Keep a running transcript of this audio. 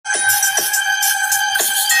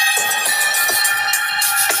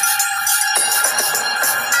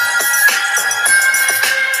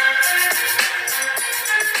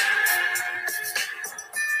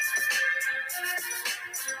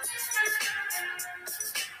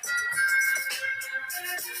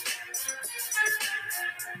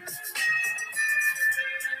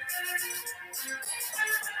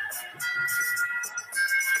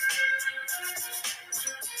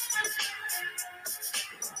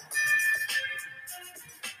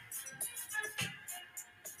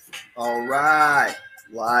All right.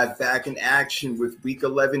 Live back in action with week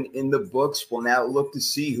 11 in the books. We'll now look to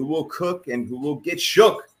see who will cook and who will get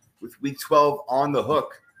shook with week 12 on the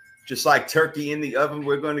hook. Just like turkey in the oven,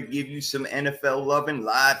 we're going to give you some NFL loving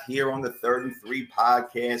live here on the 3rd and 3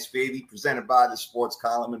 podcast, baby, presented by the Sports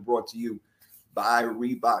Column and brought to you by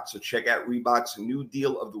Reebok. So check out Reebok's new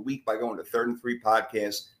deal of the week by going to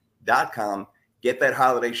 3rd3podcast.com. Get that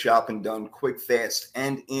holiday shopping done quick, fast,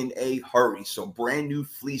 and in a hurry. So brand new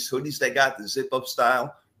fleece hoodies, they got the zip-up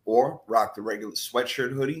style, or rock the regular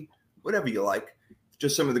sweatshirt hoodie, whatever you like.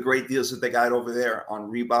 Just some of the great deals that they got over there on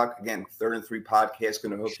Reebok. Again, 3rd and 3 podcast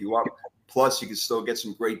going to hook you up. Plus, you can still get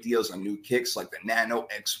some great deals on new kicks like the Nano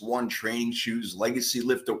X1 training shoes, Legacy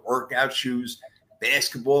Lifter workout shoes,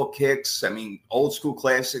 basketball kicks, old school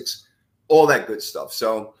classics, all that good stuff.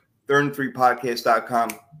 So 3rd3podcast.com.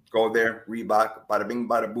 Go there, Reebok, bada bing,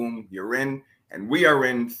 bada boom, you're in. And we are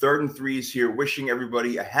in. 3rd and 3 is here, wishing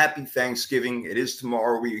everybody a happy Thanksgiving. It is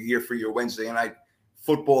tomorrow. We are here for your Wednesday night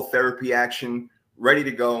football therapy action, ready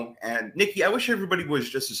to go. And Nikki, I wish everybody was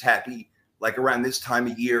just as happy like around this time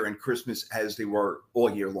of year and Christmas as they were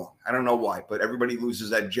all year long. I don't know why, but everybody loses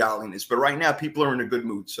that jolliness. But right now, people are in a good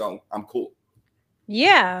mood, so I'm cool.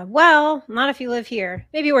 Yeah, well, not if you live here.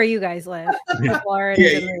 Maybe where you guys live. Yeah,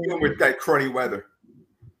 with that cruddy weather.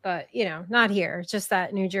 But, not here. It's just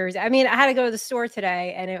that New Jersey. I had to go to the store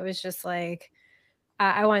today, and it was just like,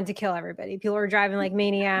 I wanted to kill everybody. People were driving like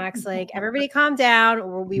maniacs. Like, everybody calm down,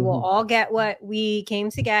 or we will all get what we came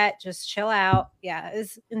to get. Just chill out. Yeah,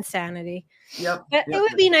 it's insanity. Yep. But it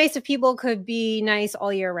would be nice if people could be nice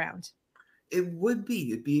all year round. It would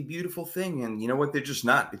be. It'd be a beautiful thing. And you know what? They're just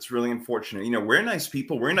not. It's really unfortunate. We're nice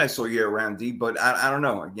people. We're nice all year around, D, but I don't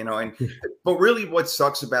know, but really what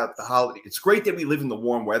sucks about the holiday, it's great that we live in the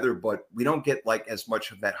warm weather, but we don't get like as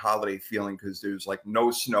much of that holiday feeling because there's like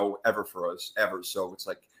no snow ever for us, ever. So it's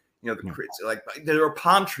like, it's like there are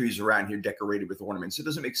palm trees around here decorated with ornaments. It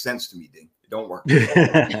doesn't make sense to me, D. It don't work.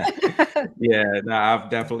 Yeah, no,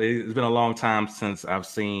 it's been a long time since I've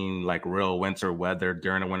seen like real winter weather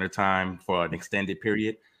during the winter time for an extended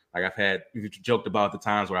period. Like we've joked about the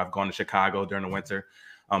times where I've gone to Chicago during the winter.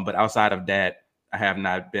 But outside of that, I have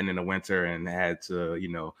not been in the winter and had to,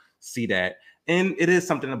 see that. And it is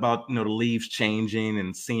something about, the leaves changing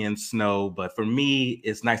and seeing snow. But for me,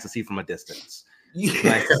 it's nice to see from a distance.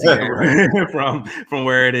 Nice to see from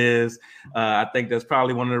where it is. I think that's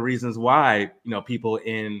probably one of the reasons why, people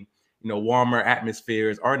in, warmer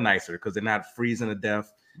atmospheres are nicer because they're not freezing to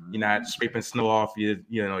death. You're not scraping snow off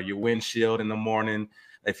your windshield in the morning.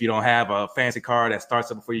 If you don't have a fancy car that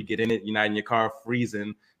starts up before you get in it, you're not in your car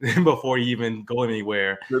freezing before you even go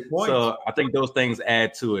anywhere. Good point. So I think those things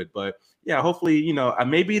add to it. But yeah, hopefully,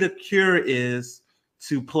 maybe the cure is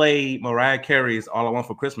to play Mariah Carey's All I Want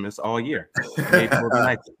for Christmas all year. Maybe it would be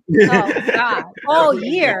nice. Oh, God. All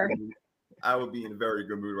year. I would be in a very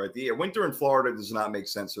good mood right there. Winter in Florida does not make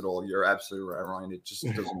sense at all. You're absolutely right, Ryan. It just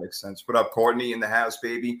doesn't make sense. What up, Courtney in the house,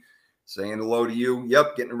 baby? Saying hello to you.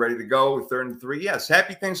 Yep, getting ready to go. 3rd and 3. Yes,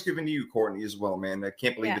 happy Thanksgiving to you, Courtney, as well, man. I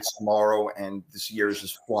can't believe it's tomorrow and this year is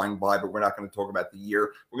just flying by, but we're not going to talk about the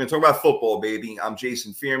year. We're going to talk about football, baby. I'm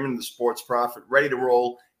Jason Fearman, the sports prophet, ready to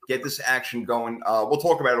roll. Get this action going. We'll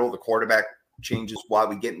talk about all the quarterback changes while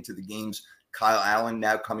we get into the games. Kyle Allen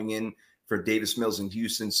now coming in for Davis Mills in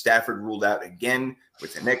Houston. Stafford ruled out again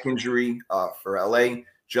with a neck injury for LA.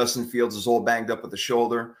 Justin Fields is all banged up with the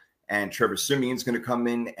shoulder. And Trevor Simeon's going to come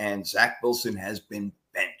in. And Zach Wilson has been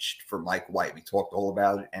benched for Mike White. We talked all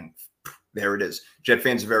about it. And there it is. Jet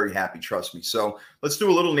fans are very happy, trust me. So let's do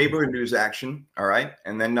a little neighborhood news action. All right.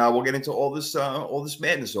 And then we'll get into all this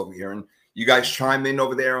madness over here. And you guys chime in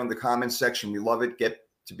over there on the comments section. We love it. Get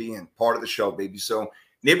to be in part of the show, baby. So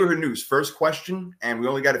neighborhood news, first question, and we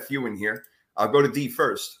only got a few in here. I'll go to D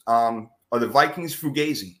first. Are the Vikings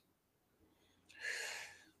fugazi?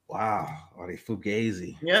 Wow, are they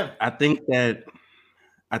fugazi? Yeah. I think that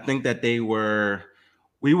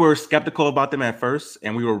we were skeptical about them at first,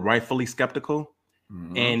 and we were rightfully skeptical.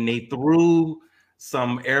 Mm-hmm. And they threw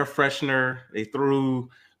some air freshener, they threw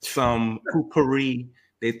some poopery.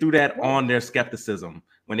 They threw that on their skepticism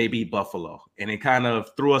when they beat Buffalo, and it kind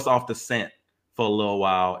of threw us off the scent for a little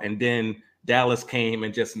while. And then Dallas came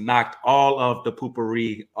and just knocked all of the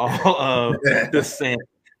poopery, all of the scent,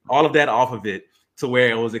 all of that off of it to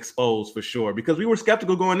where it was exposed for sure. Because we were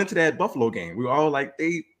skeptical going into that Buffalo game. We were all like,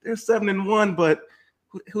 they're 7-1, but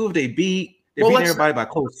who have they beat? They beat everybody by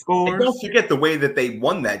close scores. Don't forget the way that they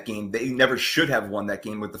won that game. They never should have won that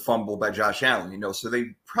game with the fumble by Josh Allen, so they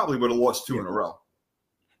probably would have lost 2 in a row.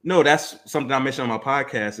 No, that's something I mentioned on my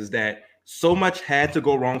podcast is that so much had to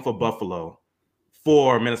go wrong for Buffalo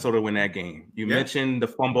for Minnesota to win that game. You Yeah. mentioned the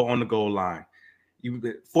fumble on the goal line.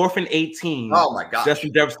 4th and 18. Oh my gosh.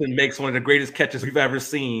 Justin Jefferson makes one of the greatest catches we've ever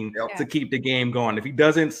seen to keep the game going. If he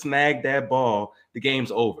doesn't snag that ball, the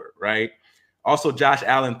game's over, right? Also, Josh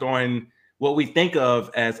Allen throwing what we think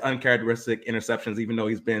of as uncharacteristic interceptions, even though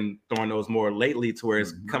he's been throwing those more lately to where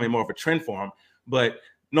it's becoming more of a trend for him. But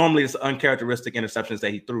normally it's uncharacteristic interceptions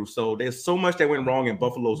that he threw. So there's so much that went wrong in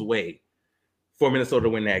Buffalo's way for Minnesota to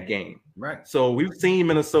win that game. Right. So we've seen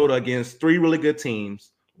Minnesota against 3 really good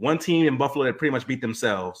teams. One team in Buffalo that pretty much beat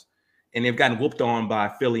themselves, and they've gotten whooped on by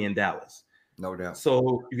Philly and Dallas. No doubt.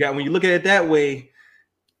 So when you look at it that way,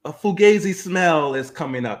 a Fugazi smell is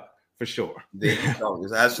coming up for sure.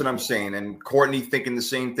 That's what I'm saying. And Courtney thinking the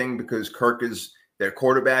same thing because Kirk is their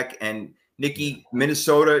quarterback. And Nikki,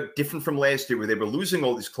 Minnesota, different from last year where they were losing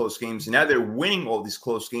all these close games, and now they're winning all these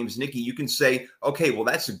close games. Nikki, you can say, okay, well,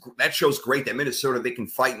 that shows great that Minnesota, they can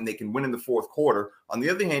fight and they can win in the fourth quarter. On the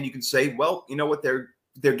other hand, you can say, well, you know what, they're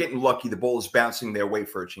getting lucky. The ball is bouncing their way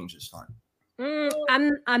for a change this time.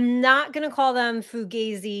 I'm not going to call them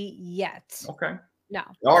Fugazi yet. Okay. No.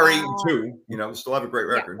 Are 8-2. Still have a great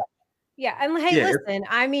record. Yeah. And hey, listen,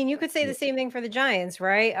 I mean, you could say the same thing for the Giants,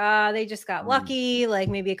 right? They just got lucky. Like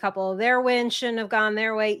maybe a couple of their wins shouldn't have gone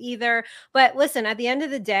their way either. But listen, at the end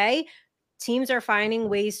of the day, teams are finding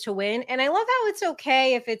ways to win. And I love how it's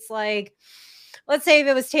okay if it's like, let's say if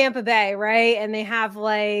it was Tampa Bay, right? And they have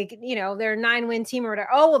their 9-win team or whatever.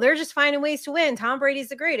 Oh, well, they're just finding ways to win. Tom Brady's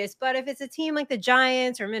the greatest. But if it's a team like the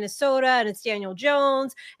Giants or Minnesota and it's Daniel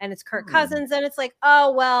Jones and it's Kirk Cousins, then it's like,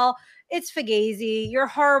 oh, well, it's Fugazi. You're a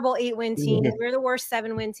horrible 8-win team. We're the worst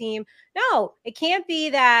 7-win team. No, it can't be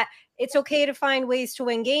that it's okay to find ways to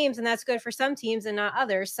win games, and that's good for some teams and not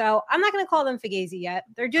others. So I'm not going to call them Fugazi yet.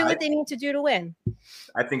 They're doing what they need to do to win.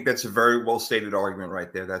 I think that's a very well-stated argument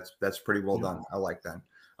right there. That's pretty well done. I like that.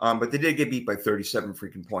 But they did get beat by 37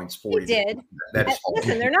 freaking points. 40. They did.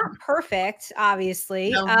 Listen, they're not perfect,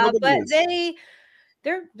 obviously, but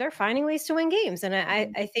they're finding ways to win games, and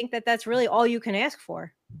I think that's really all you can ask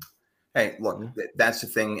for. Hey, look, that's the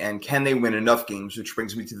thing. And can they win enough games? Which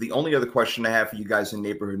brings me to the only other question I have for you guys in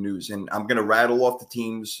neighborhood news. And I'm going to rattle off the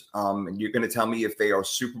teams, and you're going to tell me if they are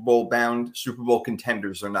Super Bowl bound, Super Bowl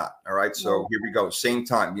contenders or not. All right. So here we go. Same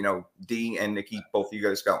time. D and Nikki, both of you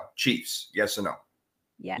guys go. Chiefs, yes or no?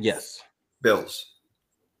 Yes. Bills.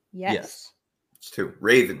 Yes. It's 2.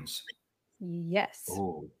 Ravens. Yes.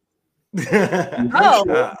 And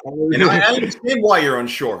I understand why you're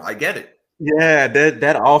unsure. I get it. Yeah,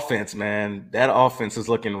 that offense, man. That offense is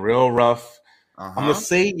looking real rough. I'm going to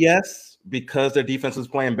say yes because their defense is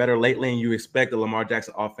playing better lately, and you expect the Lamar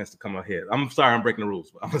Jackson offense to come ahead. I'm sorry I'm breaking the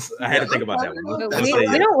rules, but I had to think about that one.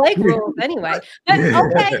 We don't like rules anyway. But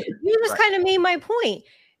okay, you just kind of made my point.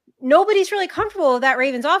 Nobody's really comfortable with that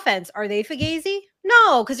Ravens offense. Are they Fugazi?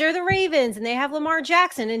 No, because they're the Ravens and they have Lamar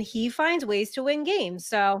Jackson and he finds ways to win games.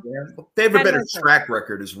 So they have a better track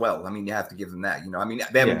record as well. I mean, you have to give them that.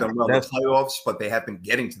 They haven't done well in the playoffs, but they have been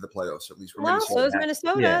getting to the playoffs at least. Well, so is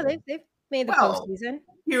Minnesota. Yeah. They've made the postseason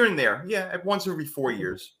here and there. Yeah, once every 4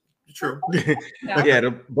 years. True.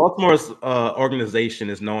 The Baltimore's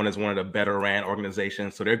organization is known as one of the better ran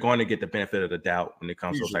organizations, so they're going to get the benefit of the doubt when it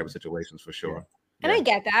comes to those type of situations for sure. And I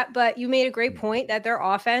get that, but you made a great point that their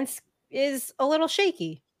offense is a little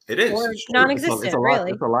shaky. It is. Or non-existent,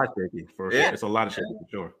 really. It's a lot shaky for sure. It's a lot of shaky for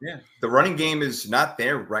sure. Yeah. The running game is not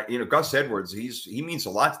there, right? Gus Edwards, he means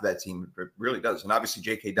a lot to that team. It really does. And obviously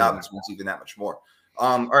J.K. Dobbins means even that much more.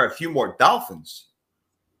 All right, a few more. Dolphins.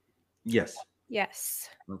 Yes.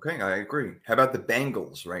 Okay, I agree. How about the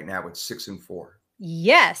Bengals right now at 6-4?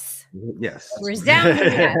 Yes. Resounding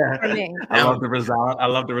yes for me. I love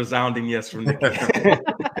the resounding yes from Nikki.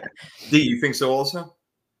 D, you think so also?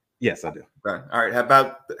 Yes, I do. Right. All right. How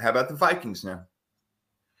about the Vikings now?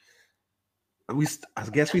 I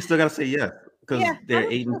guess we still gotta say yes because they're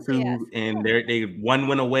 8-2 and they 1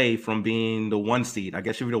 win away from being the 1 seed. I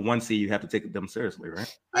guess if you're the 1 seed, you have to take them seriously,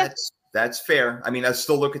 right? That's fair. I mean, I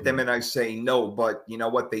still look at them and I say no, but you know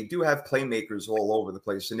what? They do have playmakers all over the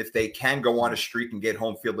place. And if they can go on a streak and get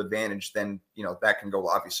home field advantage, then, that can go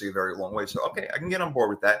obviously a very long way. So, okay, I can get on board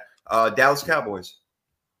with that. Dallas Cowboys.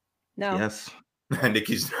 No. Yes.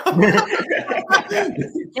 Nikki's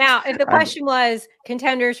Now, if the question was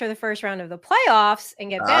contenders for the first round of the playoffs and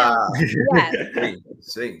get bounced, yes.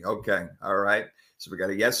 See. Okay. All right. So we got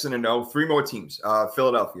a yes and a no. 3 more teams.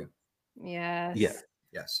 Philadelphia. Yes. Yeah.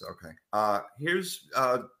 Yes. Okay. Here's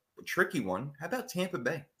a tricky one. How about Tampa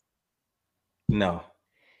Bay? No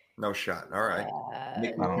shot. All right.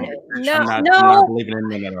 I'm not believing in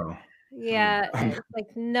them at all. Yeah,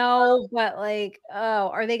 no, but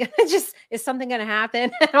are they gonna is something gonna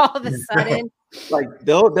happen and all of a sudden like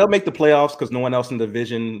they'll make the playoffs because no one else in the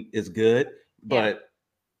division is good, but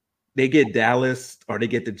they get Dallas or they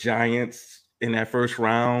get the Giants in that first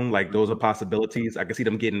round. Like those are possibilities. I can see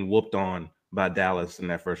them getting whooped on by Dallas in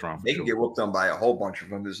that first round. They can get whooped on by a whole bunch of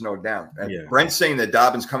them. There's no doubt. Yeah. Brent's saying that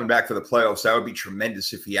Dobbins coming back for the playoffs. That would be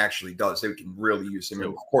tremendous if he actually does. They can really use him. And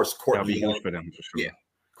of course, Courtney huge for them for sure. Yeah,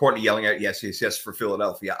 Courtney yelling at yes for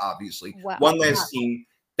Philadelphia. Obviously, Wow. One last team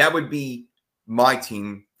that would be my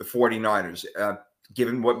team, the 49ers.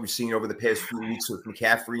 Given what we've seen over the past few weeks with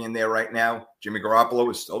McCaffrey in there right now, Jimmy Garoppolo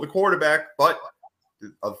is still the quarterback, but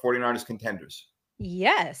the 49ers contenders.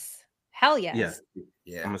 Yes. Hell yes.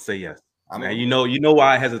 Yeah. I'm gonna say yes. Now, you know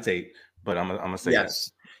why I hesitate, but I'm gonna say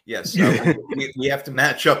yes. Yes. We have to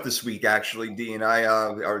match up this week. Actually, D and I,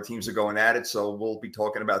 our teams are going at it, so we'll be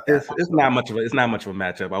talking about that. It's not much of a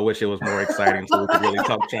matchup. I wish it was more exciting so we could really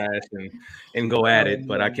talk trash and go at it,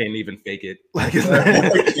 but I can't even fake it. Like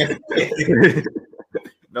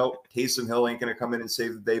no, Taysom Hill ain't gonna come in and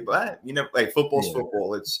save the day, but like football's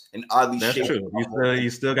football. It's an oddly shaped. True. You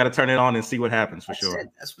still got to turn it on and see what happens for sure.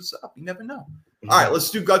 That's what's up. You never know. All right, let's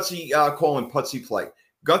do gutsy call and putsy play.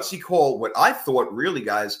 Gutsy call. What I thought, really,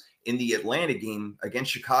 guys, in the Atlanta game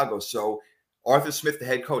against Chicago. So Arthur Smith, the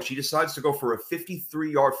head coach, he decides to go for a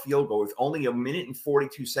 53-yard field goal with only a minute and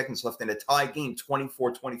 42 seconds left in a tie game,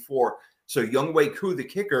 24-24. So Younghoe Koo, the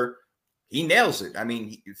kicker, he nails it. I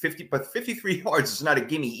mean, 53 yards is not a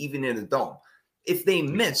gimme, even in a dome. If they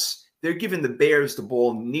miss, they're giving the Bears the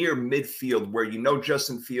ball near midfield where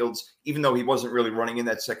Justin Fields, even though he wasn't really running in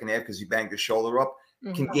that second half because he banged his shoulder up,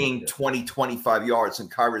 can gain 20, 25 yards,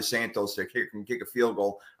 and Kyra Santos, their kicker, can kick a field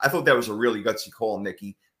goal. I thought that was a really gutsy call,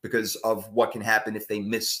 Nikki, because of what can happen if they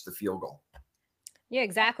miss the field goal. Yeah,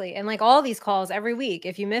 exactly. And like all these calls every week,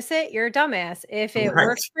 if you miss it, you're a dumbass. If it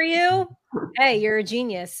works for you, hey, you're a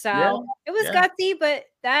genius. So it was gutsy, but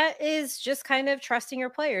that is just kind of trusting your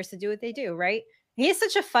players to do what they do, right? He has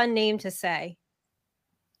such a fun name to say.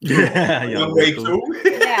 Yeah, Younghoe Koo.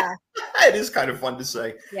 Yeah. It is kind of fun to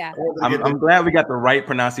say. Yeah. I'm glad we got the right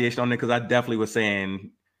pronunciation on it because I definitely was saying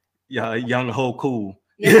Younghoe Koo.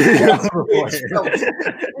 Yeah.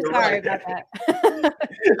 Sorry about that.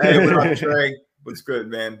 Hey, what up, Trey? What's good,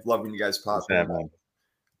 man? Loving you guys pop.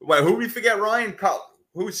 Wait, who did we forget, Ryan?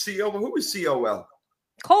 Who's COL? Who was COL?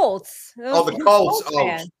 Colts. Oh, the Colts.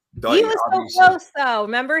 He was so close, though.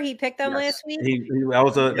 Remember, he picked them last week.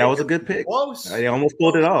 That was a good pick. Close. They almost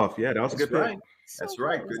pulled it off. Yeah, that was a good pick. That's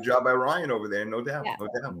right. Good job by Ryan over there. No doubt. No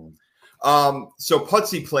doubt. So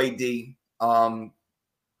Putsy play, D.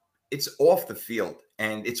 It's off the field,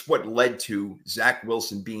 and it's what led to Zach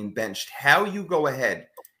Wilson being benched. How you go ahead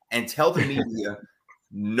and tell the media,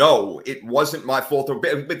 no, it wasn't my fault.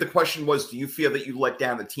 But the question was, do you feel that you let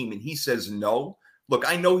down the team? And he says no. Look,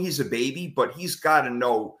 I know he's a baby, but he's got to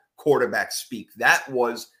know quarterback speak. That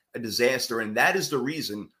was a disaster, and that is the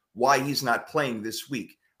reason why he's not playing this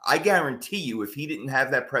week. I guarantee you, if he didn't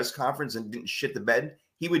have that press conference and didn't shit the bed,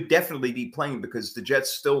 he would definitely be playing because the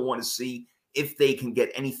Jets still want to see if they can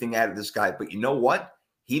get anything out of this guy. But you know what?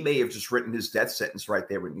 He may have just written his death sentence right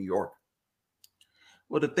there in New York.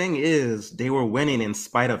 Well, the thing is, they were winning in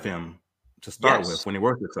spite of him to start with when they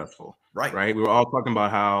were successful. Right. We were all talking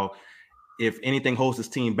about how if anything holds his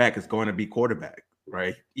team back, it's going to be quarterback.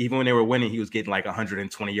 Right. Even when they were winning, he was getting like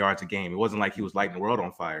 120 yards a game. It wasn't like he was lighting the world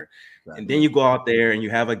on fire. Exactly. And then you go out there and you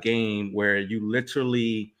have a game where you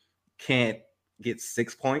literally can't get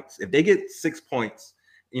 6 points. If they get 6 points,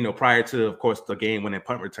 prior to, of course, the game winning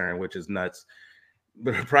punt return, which is nuts.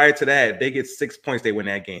 But prior to that, if they get 6 points, they win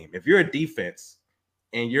that game. If you're a defense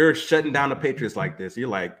and you're shutting down the Patriots like this, you're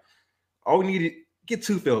like, all we need to get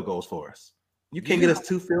 2 field goals for us. You can't get us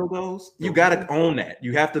 2 field goals. You got to own that.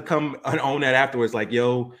 You have to come and own that afterwards. Like,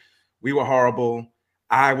 yo, we were horrible.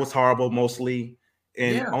 I was horrible mostly.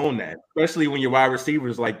 And own that. Especially when your wide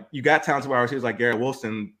receivers, like you got talented wide receivers like Garrett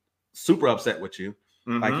Wilson, super upset with you.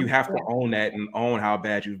 Like you have to own that and own how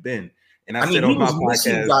bad you've been. And I said on my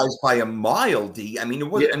podcast, guys by a mile, D. I mean, it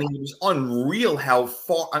was. I mean, it was unreal how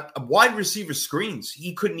far a wide receiver screens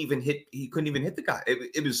he couldn't even hit. He couldn't even hit the guy.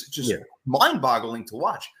 It was just mind-boggling to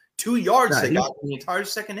watch. 2 yards they got in the entire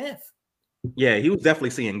second half. Yeah, he was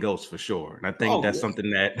definitely seeing ghosts for sure. And I think that's something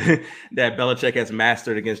that that Belichick has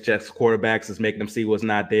mastered against Jets quarterbacks is making them see what's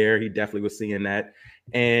not there. He definitely was seeing that.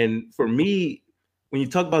 And for me, when you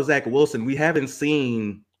talk about Zach Wilson, we haven't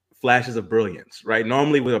seen flashes of brilliance, right?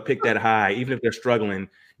 Normally with a pick that high, even if they're struggling,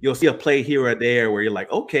 you'll see a play here or there where you're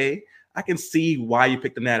like, okay, I can see why you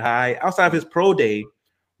picked him that high. Outside of his pro day,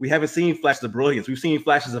 we haven't seen flashes of brilliance. We've seen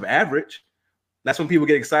flashes of average. That's when people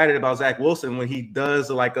get excited about Zach Wilson when he does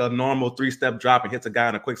like a normal 3-step drop and hits a guy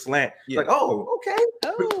on a quick slant. Like, oh, okay.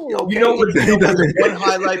 Oh, You know what his one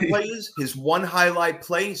highlight play is? His one highlight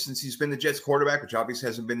play since he's been the Jets quarterback, which obviously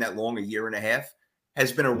hasn't been that long, a year and a half,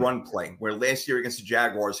 has been a run play. Where last year against the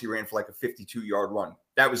Jaguars, he ran for like a 52-yard run.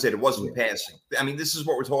 That was it. It wasn't passing. I mean, this is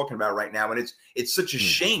what we're talking about right now, and it's such a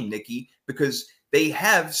shame, Nikki, because they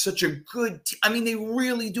have such a good I mean, they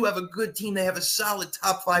really do have a good team. They have a solid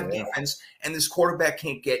top 5 defense, and this quarterback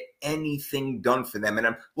can't get anything done for them.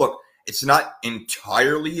 And look, it's not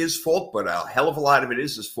entirely his fault, but a hell of a lot of it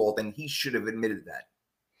is his fault, and he should have admitted that.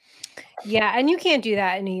 Yeah, and you can't do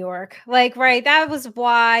that in New York. Like, right, that was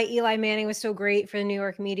why Eli Manning was so great for the New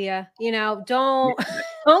York media. You know, don't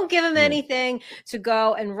give him anything to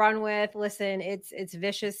go and run with. Listen, it's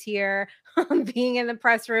vicious here. Being in the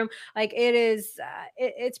press room, like it is,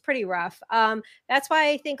 it's pretty rough. That's why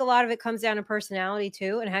I think a lot of it comes down to personality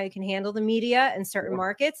too, and how you can handle the media in certain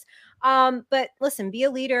markets. But listen, be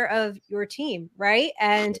a leader of your team, right?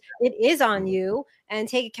 And it is on you, and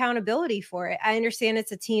take accountability for it. I understand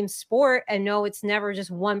it's a team sport, and no, it's never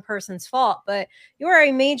just one person's fault, but you are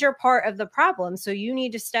a major part of the problem. So you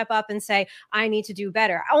need to step up and say, I need to do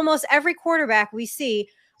better. Almost every quarterback we see,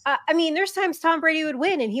 I mean, there's times Tom Brady would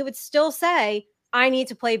win and he would still say, I need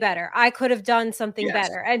to play better. I could have done something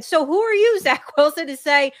better. And so who are you, Zach Wilson, to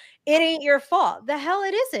say it ain't your fault? The hell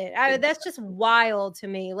it isn't. That's just wild to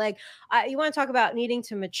me. Like, you want to talk about needing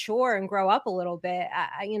to mature and grow up a little bit.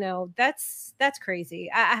 You know, that's crazy.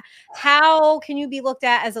 How can you be looked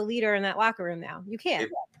at as a leader in that locker room now? You can't.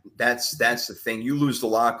 That's the thing. You lose the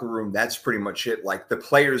locker room. That's pretty much it. Like, the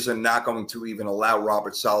players are not going to even allow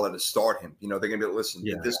Robert Saleh to start him. You know, they're going to be, listen,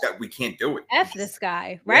 this guy, we can't do it. F this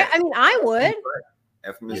guy, right? I mean, I would.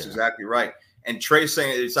 F him is exactly right. And Trey's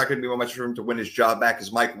saying it's not going to be much room to win his job back,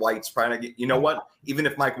 because Mike White's probably not. You know what? Even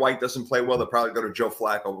if Mike White doesn't play well, they'll probably go to Joe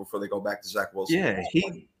Flacco before they go back to Zach Wilson. Yeah,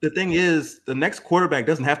 the thing is, the next quarterback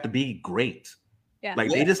doesn't have to be great. Yeah.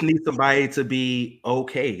 Like, they just need somebody to be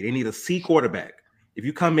okay. They need a C quarterback. If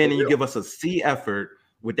you come in and you give us a C effort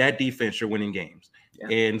with that defense, you're winning games. Yeah.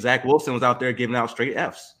 And Zach Wilson was out there giving out straight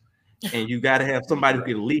Fs. And you got to have somebody who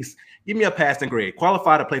can at least give me a passing grade,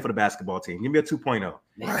 qualify to play for the basketball team. Give me a 2.0,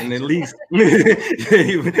 and at least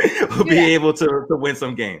we'll be able to win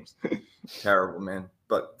some games. Terrible, man.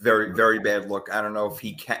 But very, very bad look. I don't know if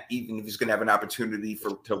he can, even if he's going to have an opportunity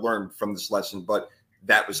to learn from this lesson, but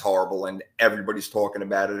that was horrible, and everybody's talking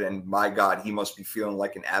about it. And my God, he must be feeling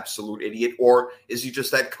like an absolute idiot. Or is he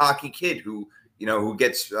just that cocky kid who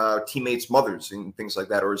gets teammates' mothers and things like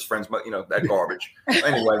that, or his friends, that garbage.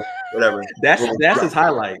 Anyway, whatever. That's his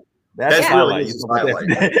highlight. That's his highlight.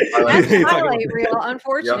 That's your highlight reel,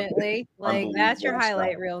 unfortunately. Like, that's your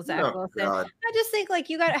highlight reel, Zach Wilson. God. I just think, like,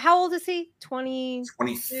 you got, how old is he?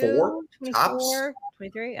 24? 24?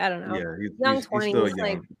 23? I don't know. Yeah, he's young 20s. He's still young,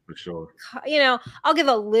 like, for sure. You know, I'll give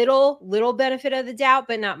a little benefit of the doubt,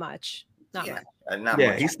 but not much. Not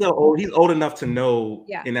much. He's still old. He's old enough to know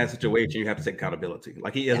in that situation you have to take accountability.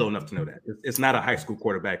 Like, he is old enough to know that. It's not a high school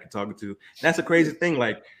quarterback you're talking to. That's a crazy thing.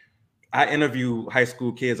 Like, I interview high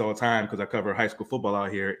school kids all the time because I cover high school football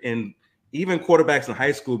out here. And even quarterbacks in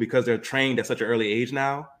high school, because they're trained at such an early age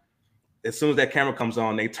now, as soon as that camera comes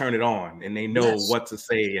on, they turn it on and they know what to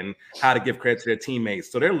say and how to give credit to their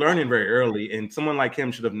teammates. So they're learning very early. And someone like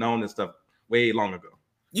him should have known this stuff way long ago.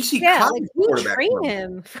 You see, like, you train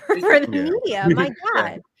him for the media. My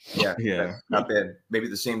God. Yeah, not bad. Maybe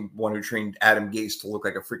the same one who trained Adam Gase to look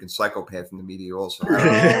like a freaking psychopath in the media also.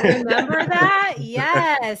 Remember that?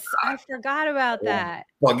 Yes. I forgot about that.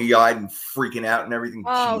 Buggy-eyed and freaking out and everything.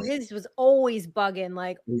 Oh, his was always bugging.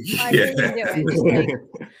 Like, I didn't do it.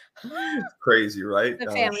 It's crazy, right? It's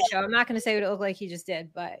a family show. I'm not going to say what it looked like he just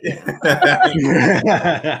did, but, you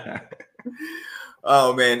know.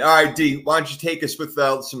 Oh, man. All right, D, why don't you take us with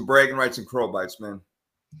some bragging rights and crow bites, man?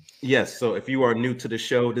 Yes. So if you are new to the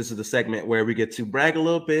show, this is the segment where we get to brag a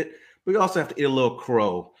little bit, but we also have to eat a little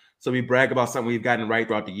crow. So we brag about something we've gotten right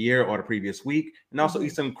throughout the year or the previous week, and also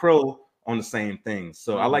eat some crow on the same thing.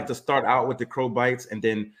 So I like to start out with the crow bites and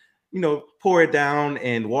then, pour it down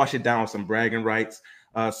and wash it down with some bragging rights.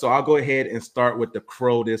 So I'll go ahead and start with the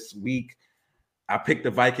crow this week. I picked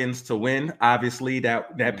the Vikings to win. Obviously,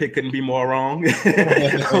 that pick couldn't be more wrong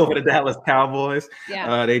over the Dallas Cowboys.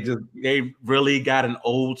 Yeah. They really got an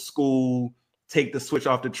old school take the switch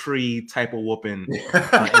off the tree type of whooping in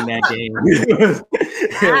that game.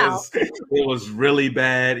 It was really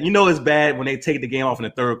bad. It's bad when they take the game off in the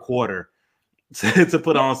third quarter to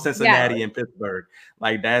put on Cincinnati and Pittsburgh.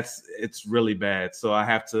 Like, it's really bad. So I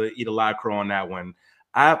have to eat a lot of crow on that one.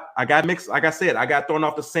 I got mixed. Like I said, I got thrown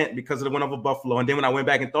off the scent because of the win over Buffalo. And then when I went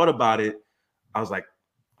back and thought about it, I was like,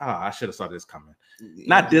 I should have saw this coming.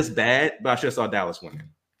 Not this bad, but I should have saw Dallas winning.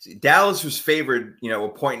 Dallas was favored, a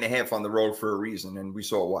 1.5 on the road for a reason, and we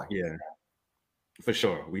saw why. Yeah, for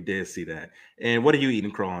sure. We did see that. And what are you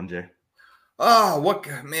eating crow on, Jay? Oh,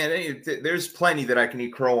 man, there's plenty that I can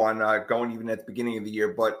eat crow on going even at the beginning of the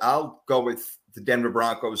year, but I'll go with the Denver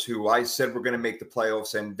Broncos, who I said were going to make the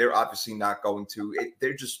playoffs, and they're obviously not going to.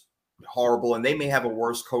 They're just horrible, and they may have a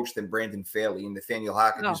worse coach than Brandon Staley and Nathaniel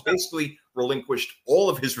Hackett, who's basically relinquished all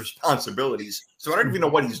of his responsibilities. So I don't even know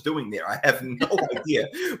what he's doing there. I have no idea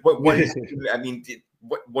what he's doing. I mean,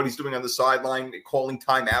 what he's doing on the sideline, calling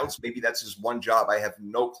timeouts. Maybe that's his one job. I have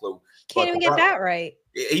no clue. Can't even get that right.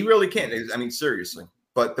 He really can't. I mean, seriously.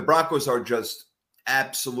 But the Broncos are just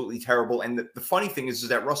absolutely terrible. And the funny thing is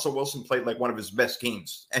that Russell Wilson played like one of his best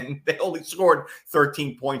games, and they only scored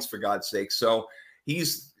 13 points, for God's sake. So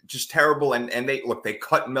he's just terrible. And they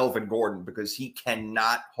cut Melvin Gordon because he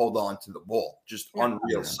cannot hold on to the ball. Just unreal.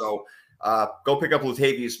 Yeah. So go pick up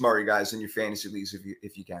Latavius Murray, guys, in your fantasy leagues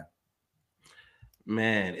if you can.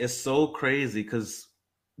 Man, it's so crazy because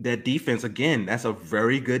that defense, again, that's a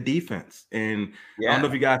very good defense. And I don't know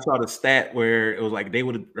if you guys saw the stat where it was like they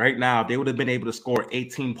would have been able to score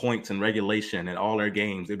 18 points in regulation in all their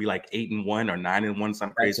games. It'd be like 8-1 or 9-1,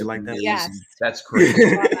 something crazy like that. Yes. That's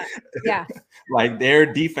crazy. Yeah. Like their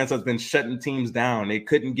defense has been shutting teams down. They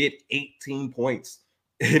couldn't get 18 points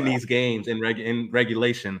in these games in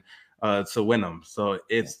regulation to win them. So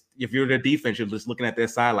it's, if you're their defense, you're just looking at their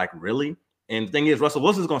side like, really? And the thing is, Russell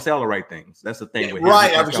Wilson's going to say all the right things. That's the thing. Yeah, with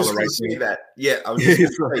right. I was just going to say that. Yeah. I was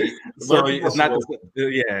just so it's not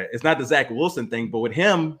it's not the Zach Wilson thing, but with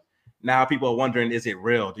him, now people are wondering, is it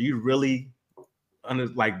real? Do you really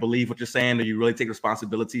believe what you're saying? Do you really take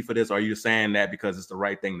responsibility for this? Or are you saying that because it's the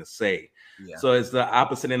right thing to say? Yeah. So it's the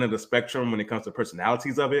opposite end of the spectrum when it comes to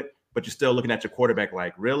personalities of it, but you're still looking at your quarterback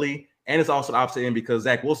like, really? And it's also the opposite end because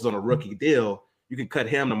Zach Wilson's on a rookie deal. You can cut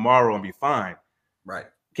him tomorrow and be fine. Right.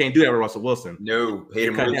 Can't do that with Russell Wilson. No, they're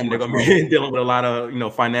going to be dealing with a lot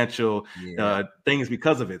of financial things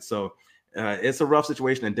because of it. So it's a rough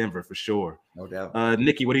situation in Denver for sure. No doubt.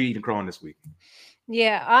 Nikki, what are you eating crow on this week?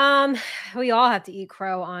 Yeah, we all have to eat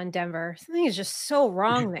crow on Denver. Something is just so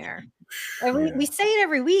wrong there. We say it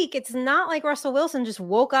every week. It's not like Russell Wilson just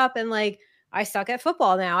woke up and like, I suck at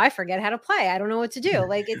football now. I forget how to play. I don't know what to do.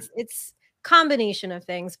 Like it's combination of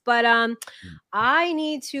things, but I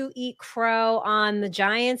need to eat crow on the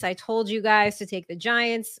Giants. I told you guys to take the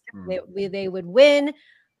Giants. They would win,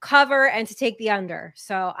 cover, and to take the under.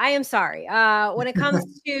 So I am sorry. When it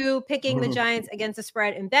comes to picking the Giants against the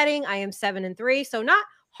spread and betting, I am 7-3. So not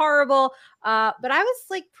horrible. But I was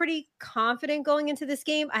like pretty confident going into this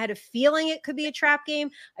game. I had a feeling it could be a trap game.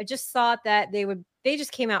 I just thought that they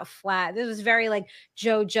just came out flat. This was very like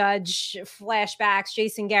Joe Judge flashbacks,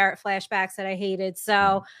 Jason Garrett flashbacks that I hated.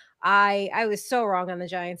 So I was so wrong on the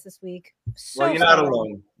Giants this week. You're not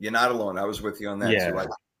alone. You're not alone. I was with you on that too.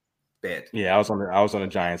 Bad. Yeah, I was on the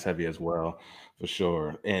Giants heavy as well, for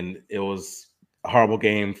sure. And it was a horrible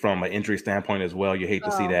game from an injury standpoint as well. You hate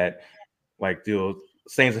to see that. Like the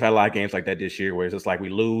Saints have had a lot of games like that this year where it's just like we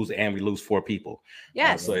lose 4 people.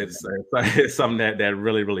 Yes. So it's something that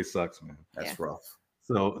really, really sucks, man. That's rough.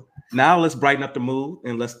 So now let's brighten up the mood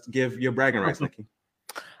and let's give your bragging rights, Nikki.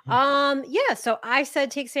 So I said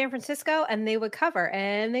take San Francisco and they would cover,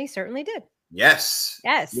 and they certainly did. Yes.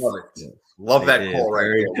 Love it. Love that call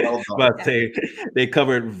right there. Well done. But they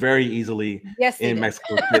covered very easily in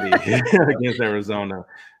Mexico City against Arizona.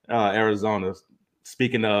 Arizona.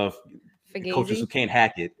 Speaking of coaches who can't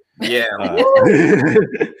hack it. Yeah.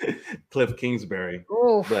 Cliff Kingsbury.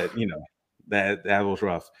 Oof. But that was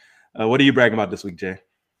rough. What are you bragging about this week, Jay?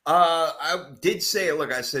 I did say,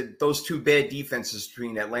 look, I said those two bad defenses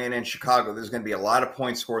between Atlanta and Chicago, there's going to be a lot of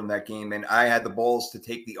points scored in that game. And I had the balls to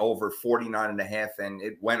take the over 49.5, and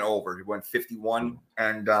it went over. It went 51.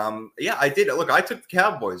 And I did. Look, I took the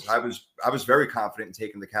Cowboys. I was very confident in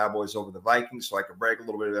taking the Cowboys over the Vikings, so I could brag a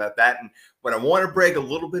little bit about that. And but I want to brag a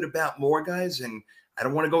little bit about more, guys, and I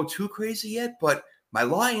don't want to go too crazy yet, but my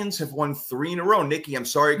Lions have won 3 in a row. Nikki, I'm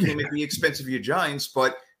sorry it came at the expense of your Giants,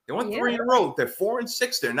 but they won 3 in a row. They're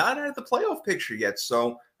 4-6. They're not out of the playoff picture yet.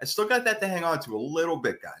 So I still got that to hang on to a little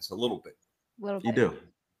bit, guys. A little bit.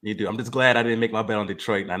 You do. I'm just glad I didn't make my bet on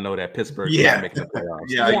Detroit, and I know that Pittsburgh's not making the playoffs.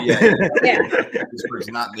 Yeah. Pittsburgh's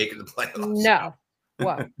not making the playoffs. No.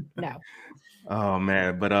 Well, no. Oh,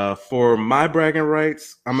 man. But for my bragging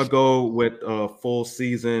rights, I'm going to go with a full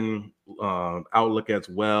season outlook as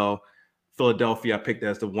well. Philadelphia, I picked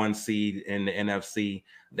as the 1 seed in the NFC.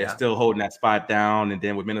 They're still holding that spot down. And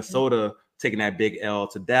then with Minnesota taking that big L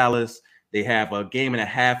to Dallas, they have a 1.5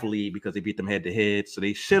 game lead because they beat them head to head. So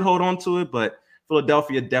they should hold on to it. But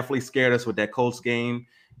Philadelphia definitely scared us with that Colts game.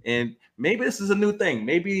 And maybe this is a new thing.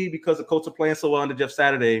 Maybe because the Colts are playing so well under Jeff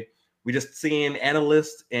Saturday, we're just seeing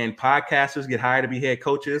analysts and podcasters get hired to be head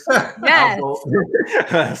coaches. Yes.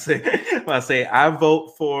 I say I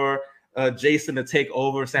vote for Jason to take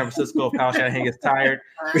over San Francisco if Kyle Shanahan gets tired.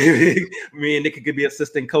 Me and Nikki could be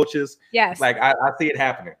assistant coaches. Yes. Like I see it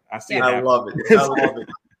happening. I love it. I love it.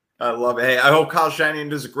 I love it. Hey, I hope Kyle Shanahan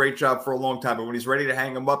does a great job for a long time, but when he's ready to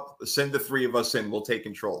hang him up, send the three of us in. We'll take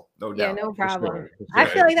control. No doubt. Yeah, no problem. For sure. I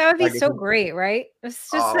feel like that would be so great, right?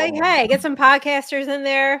 It's just hey, get some podcasters in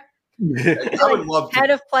there. I would love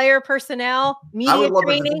head of player personnel, media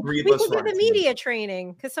training. We could do the media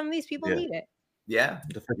training because some of these people need it. Yeah.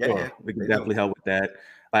 We can definitely help with that.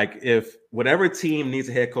 Like if whatever team needs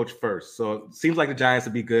a head coach first. So it seems like the Giants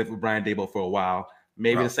would be good for Brian Daboll for a while.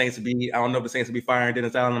 Maybe the Saints would be, I don't know if the Saints would be firing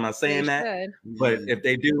Dennis Allen. I'm not saying that. But if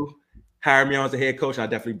they do hire me on as a head coach, I'll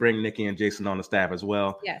definitely bring Nikki and Jason on the staff as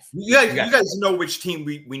well. Yes. You guys know which team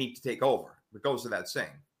we need to take over. It goes without saying.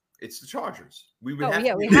 It's the Chargers. We would have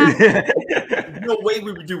There's no way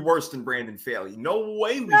we would do worse than Brandon Faley. No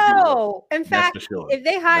way we do worse. In fact, if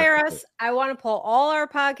they hire us, I want to pull all our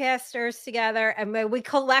podcasters together and we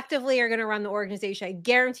collectively are going to run the organization. I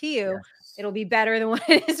guarantee you it'll be better than what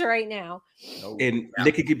it is right now. And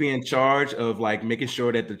Nikki could be in charge of like making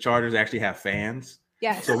sure that the Chargers actually have fans.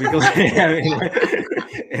 Yes. So we can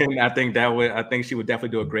and I think she would definitely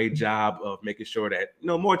do a great job of making sure that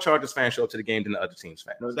more Chargers fans show up to the game than the other team's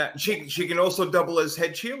fans. No, that she can also double as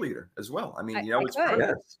head cheerleader as well. I mean, it's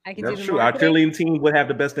I can that's true. Our cheerleading team would have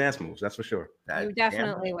the best dance moves. That's for sure. You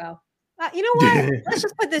definitely will. You know what? Let's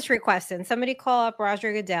just put this request in. Somebody call up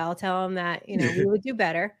Roger Goodell, tell him that we would do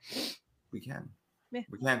better. We can. Yeah.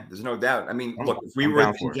 We can. There's no doubt. I mean, look, if we were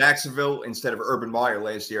in Jacksonville instead of Urban Meyer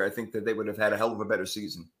last year, I think that they would have had a hell of a better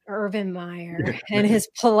season. Urban Meyer and his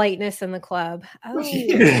politeness in the club. Oh,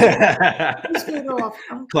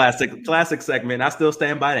 classic segment. I still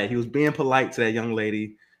stand by that. He was being polite to that young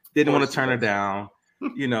lady. Didn't want to turn her down.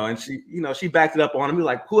 And she backed it up on him. He was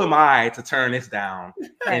like, who am I to turn this down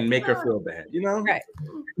and make her feel bad? Right.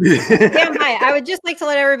 Damn right. I would just like to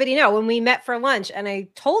let everybody know when we met for lunch and I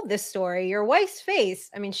told this story, your wife's face,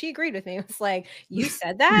 I mean, she agreed with me. It was like, you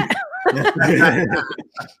said that?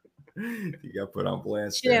 You got put on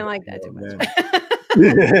blast. She didn't like that too much.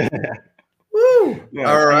 Woo! No,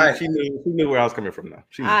 all right. She knew where I was coming from now.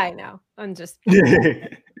 I know. I'm just...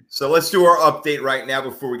 So let's do our update right now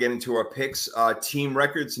before we get into our picks. Team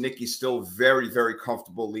records, Nikki's still very, very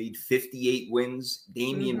comfortable lead, 58 wins.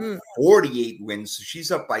 Damian, 48 wins. So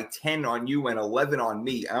she's up by 10 on you and 11 on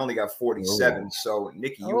me. I only got 47. So,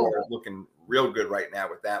 Nikki, you are looking real good right now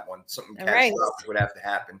with that one. Something catastrophic would have to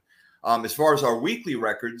happen. As far as our weekly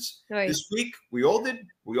records, this week we all did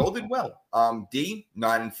well. D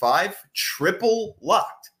 9-5, triple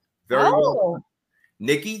locked, very well.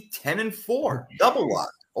 Nikki 10-4, double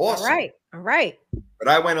locked. Awesome. All right. But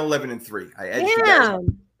I went 11-3. I edged you guys.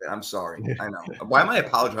 I'm sorry. I know. Why am I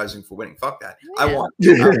apologizing for winning? Fuck that. I won.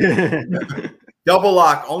 Double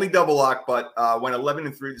lock, only double lock, but went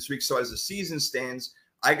 11-3 this week. So as the season stands,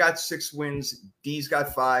 I got 6 wins. D's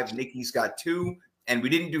got 5. Nikki's got 2. And we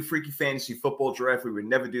didn't do Freaky Fantasy Football Draft. We would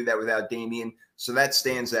never do that without Damien. So that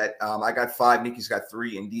stands at I got 5, Nikki's got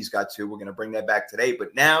 3, and D's got 2. We're going to bring that back today.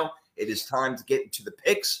 But now it is time to get into the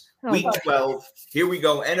picks. Week 12. Here we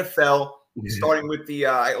go. NFL, starting with the,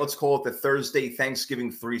 let's call it the Thursday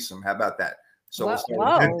Thanksgiving threesome. How about that? So we'll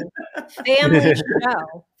start family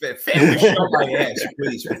show. Family show, my ass,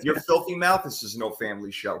 please. With your filthy mouth, this is no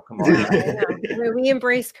family show. Come on. We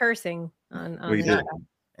embrace cursing on we do.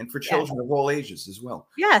 And for children of all ages as well.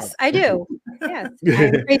 Yes, I do. Yes. I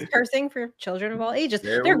embrace cursing for children of all ages.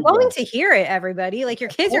 They're going to hear it, everybody. Like your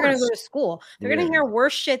kids are going to go to school. They're going to hear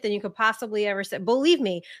worse shit than you could possibly ever say. Believe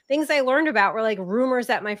me, things I learned about were like rumors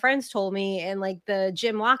that my friends told me in like the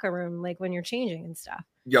gym locker room, like when you're changing and stuff.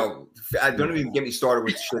 Yo, don't even get me started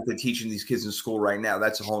with shit they're teaching these kids in school right now.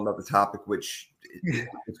 That's a whole nother topic, which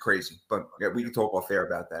it's crazy. But we can talk off air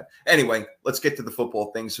about that. Anyway, let's get to the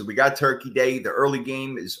football thing. So we got Turkey Day. The early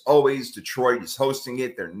game is always Detroit is hosting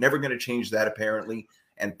it. They're never going to change that, apparently.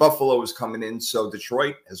 And Buffalo is coming in. So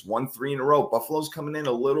Detroit has won 3 in a row. Buffalo's coming in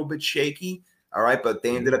a little bit shaky. All right. But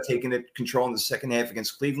they ended up taking control in the second half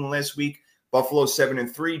against Cleveland last week. Buffalo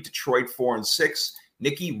 7-3, Detroit 4-6.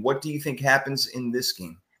 Nikki, what do you think happens in this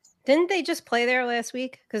game? Didn't they just play there last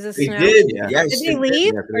week? Because they did. Yes. Did they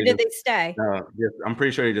leave or did they stay? I'm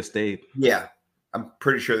pretty sure they just stayed. Yeah. I'm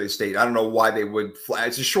pretty sure they stayed. I don't know why they would fly.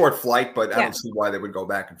 It's a short flight, but I don't see why they would go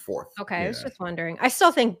back and forth. Okay, I was just wondering. I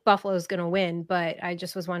still think Buffalo's going to win, but I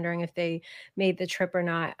just was wondering if they made the trip or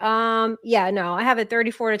not. Yeah, no, I have it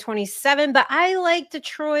 34-27, but I like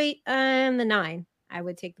Detroit the 9. I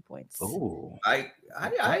would take the points. Oh, I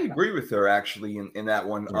agree with her actually in that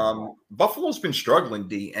one. Buffalo's been struggling,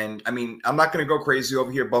 D, and I mean, I'm not going to go crazy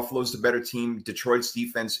over here. Buffalo's the better team. Detroit's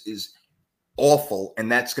defense is awful,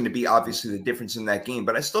 and that's going to be obviously the difference in that game.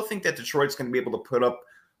 But I still think that Detroit's going to be able to put up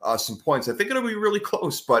some points. I think it'll be really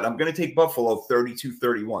close, but I'm going to take Buffalo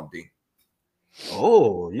 32-31, D.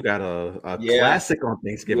 Oh, you got a classic on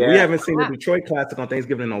Thanksgiving. We haven't seen a Detroit classic on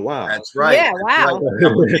Thanksgiving in a while. That's right. Yeah, wow.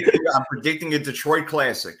 Right. I'm predicting a Detroit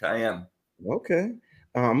classic. I am. Okay.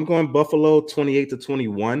 I'm going Buffalo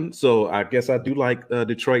 28-21. So I guess I do like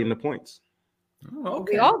Detroit in the points. Oh,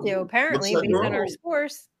 okay. We all do, apparently, based on our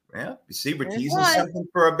scores. Yeah, you see, we're teasing something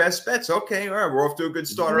for our best bets. Okay, all right, we're off to a good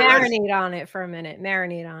start. Marinate on it for a minute.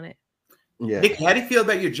 Marinate on it. Yeah. Nick, how do you feel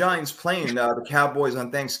about your Giants playing the Cowboys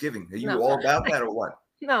on Thanksgiving? Are you all about that or what?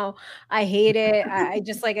 No, I hate it. I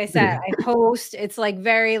just, like I said, I host. It's like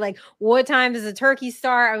very like, what time does the turkey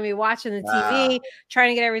start? I'm gonna be watching the TV, trying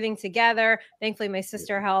to get everything together. Thankfully, my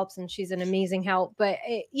sister helps, and she's an amazing help. But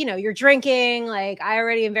you're drinking. Like, I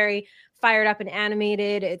already am very fired up and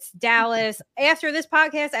animated. It's Dallas. After this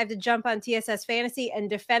podcast, I have to jump on TSS Fantasy and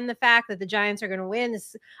defend the fact that the Giants are going to win.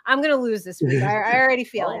 I'm going to lose this week. I already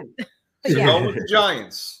feel it. You're going with the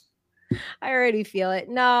Giants. I already feel it.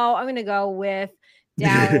 No, I'm going to go with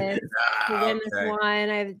Dallas to win this one.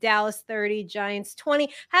 I have Dallas 30, Giants 20.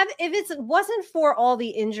 If it wasn't for all the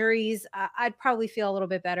injuries, I'd probably feel a little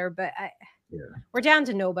bit better, but we're down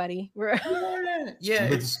to nobody.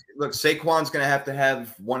 It's look, Saquon's going to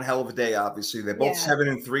have one hell of a day. Obviously, they're both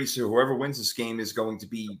 7-3, so whoever wins this game is going to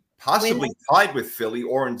be possibly tied with Philly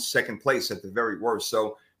or in second place at the very worst.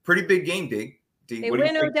 So, pretty big game, D. They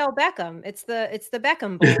win Odell Beckham. It's the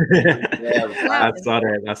Beckham Bowl. I saw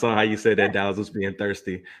that. I saw how you said that Dallas was being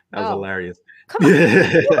thirsty. That was hilarious. Come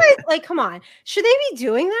on, come on. Should they be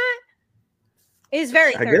doing that? It's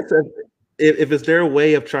very thirsty. I guess if it's their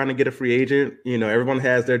way of trying to get a free agent, everyone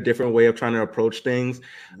has their different way of trying to approach things.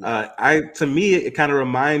 To me, it kind of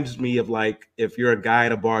reminds me of like, if you're a guy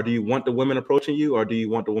at a bar, do you want the women approaching you, or do you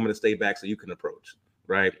want the woman to stay back so you can approach?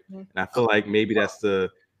 Right. And I feel like maybe that's the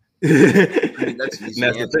that's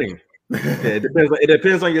the thing. It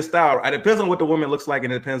depends on your style. Right? It depends on what the woman looks like,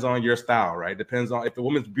 and it depends on your style, right? It depends on if the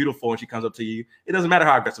woman's beautiful and she comes up to you. It doesn't matter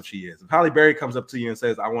how aggressive she is. If Halle Berry comes up to you and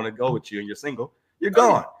says, "I want to go with you," and you're single, you're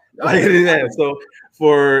gone. So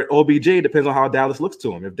for OBJ, it depends on how Dallas looks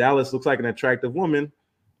to him. If Dallas looks like an attractive woman,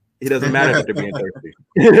 it doesn't matter if they're being thirsty.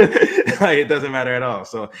 It doesn't matter at all.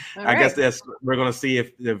 So I guess we're going to see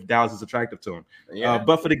if Dallas is attractive to him.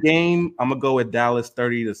 But for the game, I'm going to go with Dallas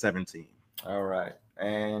 30-17. All right.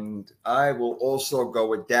 And I will also go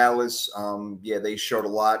with Dallas. They showed a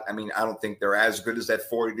lot. I mean, I don't think they're as good as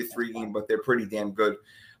that 40-3 game, but they're pretty damn good.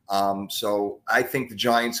 So I think the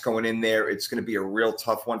Giants going in there, it's going to be a real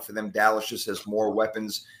tough one for them. Dallas just has more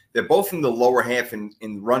weapons. They're both in the lower half in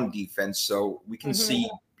run defense. So we can see,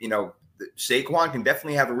 Saquon can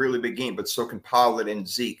definitely have a really big game, but so can Pollard and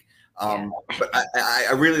Zeke. But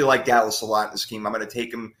I really like Dallas a lot in this game. I'm going to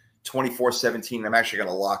take them 24-17. I'm actually going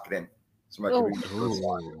to lock it in. So I'm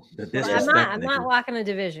not locking a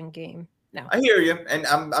division game. No, I hear you, and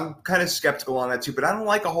I'm kind of skeptical on that too. But I don't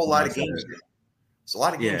like a whole lot of games. It's a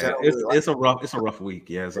lot of games. It's a rough week.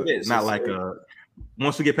 Yeah, it's not like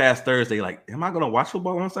once we get past Thursday, like, am I going to watch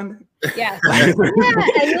football on Sunday? Yeah. And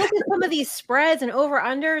you look at some of these spreads and over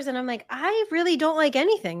unders, and I'm like, I really don't like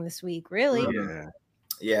anything this week. Really?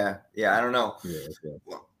 Yeah. I don't know.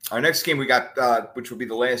 Well, our next game we got, which will be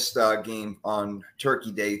the last game on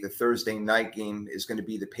Turkey Day, the Thursday night game, is going to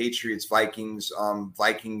be the Patriots-Vikings.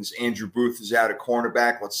 Vikings, Andrew Booth is out at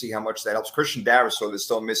cornerback. Let's see how much that helps. Christian Darrisaw is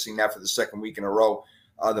still missing now for the second week in a row.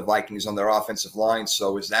 The Vikings on their offensive line.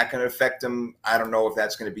 So is that going to affect them? I don't know if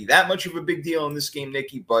that's going to be that much of a big deal in this game,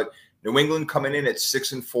 Nikki, but New England coming in at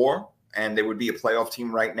 6-4, and they would be a playoff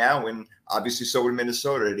team right now. And obviously so would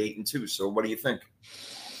Minnesota at 8-2. So what do you think?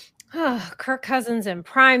 Kirk Cousins in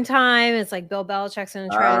prime time. It's like Bill Belichick's going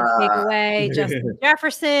to try to take away Justin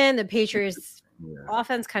Jefferson. The Patriots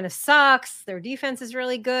offense kind of sucks. Their defense is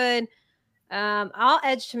really good. I'll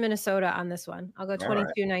edge to Minnesota on this one. I'll go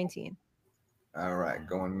 22-19. All right,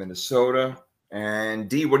 going Minnesota. And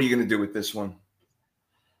D, what are you going to do with this one?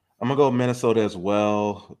 I'm going to go Minnesota as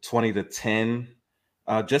well, 20-10.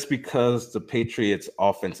 Just because the Patriots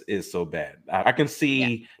offense is so bad. I can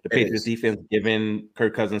see the Patriots defense giving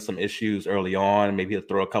Kirk Cousins some issues early on. Maybe he'll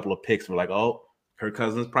throw a couple of picks. We're like, oh, Kirk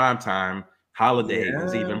Cousins prime time. Holiday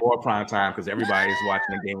is even more prime time because everybody's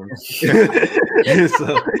watching the game.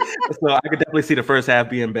 so I could definitely see the first half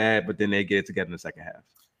being bad, but then they get it together in the second half.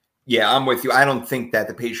 Yeah, I'm with you. I don't think that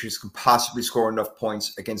the Patriots can possibly score enough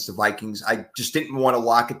points against the Vikings. I just didn't want to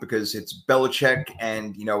lock it because it's Belichick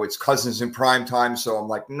and, it's Cousins in prime time. So I'm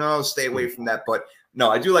like, no, stay away from that. But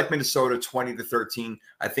no, I do like Minnesota 20-13.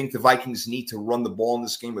 I think the Vikings need to run the ball in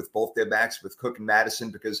this game with both their backs, with Cook and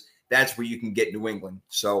Madison, because that's where you can get New England.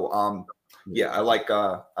 So, yeah, I like.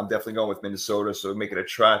 I'm definitely going with Minnesota. So make it a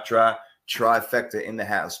trifecta in the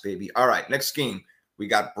house, baby. All right, next game. We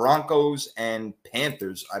got Broncos and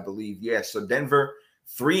Panthers, I believe. Yeah, so Denver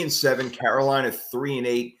 3-7, Carolina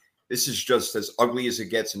 3-8. This is just as ugly as it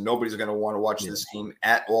gets, and nobody's going to want to watch this game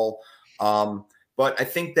at all. But I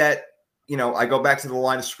think that, I go back to the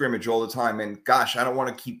line of scrimmage all the time, and gosh, I don't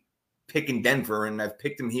want to keep picking Denver, and I've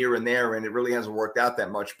picked them here and there, and it really hasn't worked out that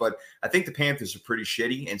much. But I think the Panthers are pretty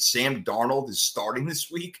shitty, and Sam Darnold is starting this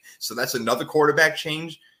week, so that's another quarterback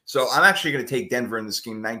change. So I'm actually going to take Denver in this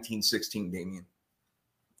game, 19-16, Damien.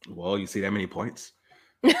 Well, you see that many points?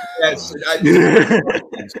 Yes,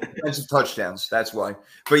 defensive touchdowns. That's why.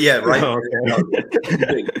 But yeah, right.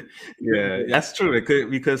 Okay. Yeah, that's true.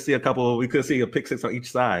 We could see a pick six on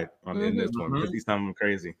each side in this one. We could see something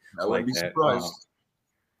crazy. I wouldn't be surprised.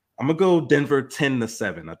 I'm gonna go Denver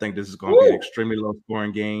 10-7. I think this is going to be an extremely low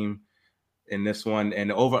scoring game in this one, and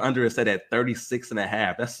the over under is set at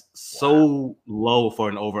 36.5. That's so low for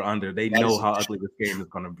an over under. They know how ugly this game is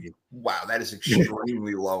going to be. Wow, that is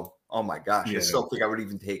extremely low. Oh my gosh, I still think I would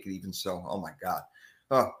even take it even so. Oh my god.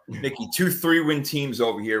 Oh, Nikki, 2 3-win teams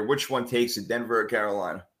over here. Which one takes it, Denver or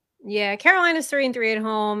Carolina? Yeah, Carolina's 3-3 at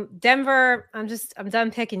home. Denver, I'm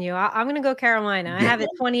done picking you. I'm going to go Carolina. I have it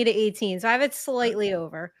 20-18, so I have it slightly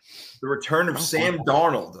over. The return of Sam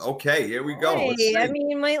Darnold. Okay, here we go. Hey, I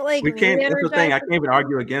mean, you might like. We can't. That's the thing. I can't even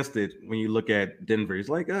argue against it when you look at Denver. It's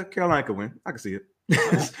like Carolina could win. I can see it.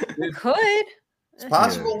 Could. It's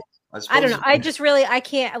possible. I don't know. I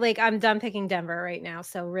can't. Like, I'm done picking Denver right now.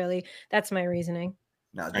 So really, that's my reasoning.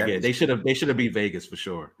 No, they should have beat Vegas for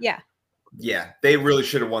sure. Yeah, they really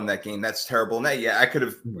should have won that game. That's terrible. And I could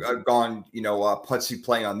have gone, putsy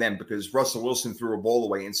play on them because Russell Wilson threw a ball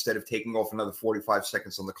away instead of taking off another 45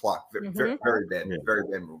 seconds on the clock. Very bad. Very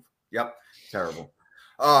bad move. Yep, terrible.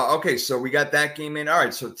 Okay, so we got that game in. All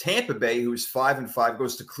right, so Tampa Bay, who's 5-5,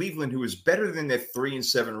 goes to Cleveland, who is better than their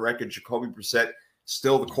 3-7 record. Jacoby Brissett,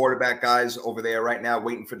 still the quarterback guys over there right now,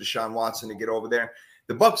 waiting for Deshaun Watson to get over there.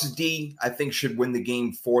 The Bucs D, I think, should win the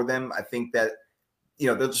game for them. I think that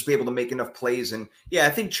they'll just be able to make enough plays. And I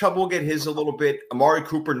think Chubb will get his a little bit. Amari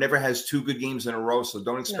Cooper never has 2 good games in a row, so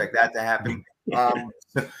don't expect that to happen.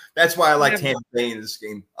 That's why I like Tampa Bay in this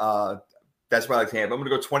game. That's why I like Tampa. I'm going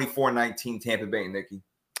to go 24-19 Tampa Bay, Nikki.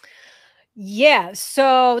 Yeah.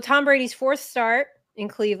 So Tom Brady's 4th start in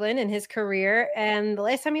Cleveland in his career, and the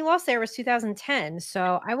last time he lost there was 2010.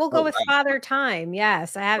 So I will go with Father Time.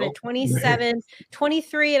 Yes, I have it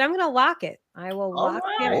 27-23, and I'm going to lock it. I will lock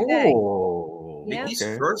Tampa Bay. Nikki's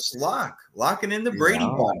first lock. Locking in the Brady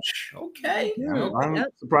bunch. Okay. I'm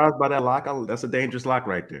surprised by that lock. That's a dangerous lock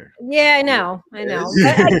right there. Yeah, I know. But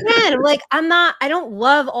again, like I don't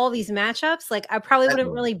love all these matchups. Like I probably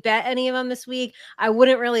wouldn't really bet any of them this week. I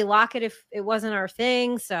wouldn't really lock it if it wasn't our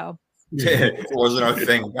thing. So it wasn't our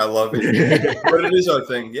thing. I love it. But it is our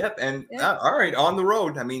thing. Yep. And all right, on the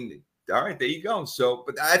road. I mean, all right, there you go. So,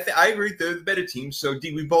 but I agree they're the better team. So,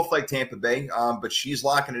 D, we both like Tampa Bay, but she's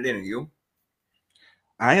locking it in. Are you?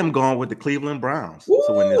 I am going with the Cleveland Browns to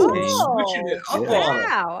win this game.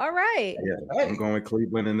 Wow. All right. Yeah, I'm going with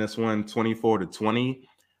Cleveland in this one, 24-20.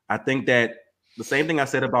 I think that the same thing I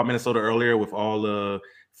said about Minnesota earlier with all the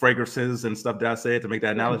fragrances and stuff that I said to make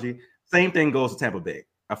that analogy, same thing goes to Tampa Bay.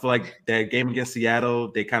 I feel like that game against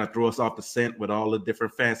Seattle, they kind of threw us off the scent with all the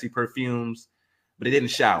different fancy perfumes, but they didn't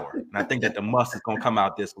shower. And I think that the must is going to come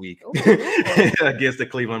out this week against the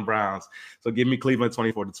Cleveland Browns. So give me Cleveland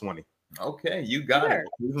 24-20. Okay, you got it.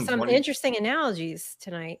 Some interesting analogies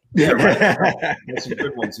tonight. Yeah, right. There's some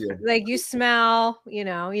good ones here. Like you smell, you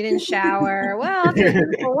didn't shower. Well, if you're a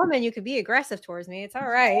beautiful woman, you could be aggressive towards me. It's all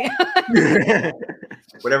right.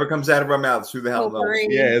 Whatever comes out of our mouths, who the hell knows?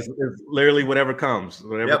 Yeah, it's literally whatever comes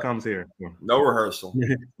comes here. No rehearsal.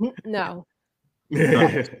 No.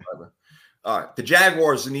 All right, the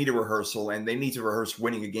Jaguars need a rehearsal, and they need to rehearse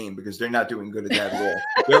winning a game because they're not doing good at that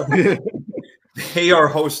at all. They are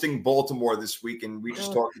hosting Baltimore this week, and we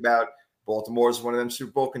just talked about Baltimore is one of them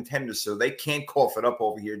Super Bowl contenders, so they can't cough it up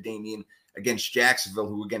over here, Damien, against Jacksonville,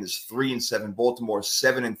 who again is 3-7. Baltimore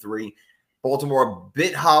 7-3. Baltimore a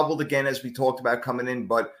bit hobbled again, as we talked about coming in,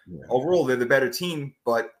 but overall they're the better team.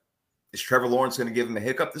 But is Trevor Lawrence going to give them a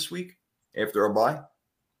hiccup this week? after a bye?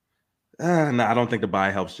 No, I don't think the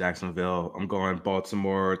bye helps Jacksonville. I'm going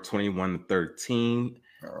Baltimore 21-13.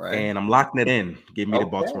 All right. And I'm locking it in. Give me the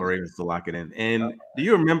Okay. Baltimore Ravens to lock it in. And do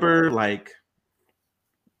you remember like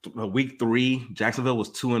week 3, Jacksonville was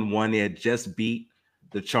 2-1. They had just beat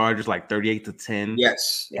the Chargers like 38-10.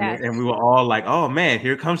 Yes. And we were all like, "Oh man,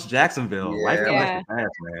 here comes Jacksonville." Yeah. Life comes Yeah.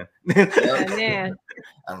 fast, man. Yeah, man.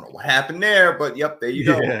 I don't know what happened there, but yep, there you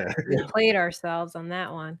go. Yeah. We played ourselves on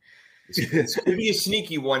that one. It's going to be a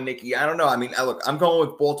sneaky one, Nikki. I don't know. I mean, look, I'm going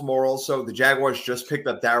with Baltimore also. The Jaguars just picked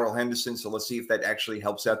up Darrell Henderson, so let's see if that actually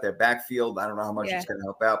helps out their backfield. I don't know how much it's going to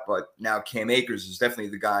help out, but now Cam Akers is definitely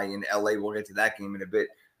the guy in LA. We'll get to that game in a bit.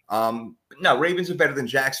 No, Ravens are better than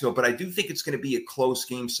Jacksonville, but I do think it's going to be a close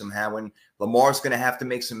game somehow, and Lamar's going to have to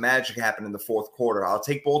make some magic happen in the fourth quarter. I'll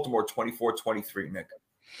take Baltimore 24-23, Nick.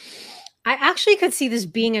 I actually could see this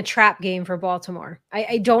being a trap game for Baltimore.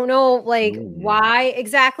 I don't know why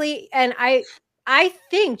exactly. And I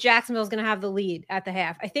think Jacksonville's going to have the lead at the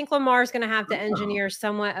half. I think Lamar's going to have to engineer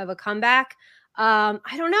somewhat of a comeback. I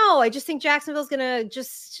don't know. I just think Jacksonville's going to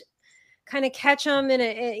just kind of catch them in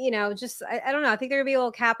I don't know. I think they're going to be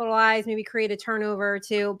able to capitalize, maybe create a turnover or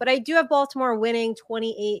two. But I do have Baltimore winning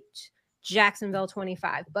 28, Jacksonville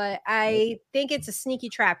 25. But I think it's a sneaky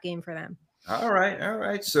trap game for them. All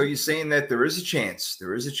right. So you're saying that there is a chance.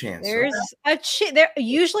 There's a chance.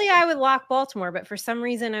 Usually I would lock Baltimore, but for some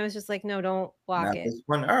reason I was just like, no, don't lock it.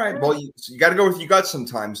 All right. Well, you got to go with your gut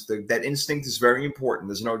sometimes. That instinct is very important.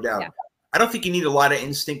 There's no doubt. Yeah. I don't think you need a lot of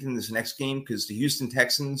instinct in this next game because the Houston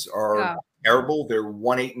Texans are terrible. They're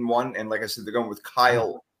 1-8-1. And like I said, they're going with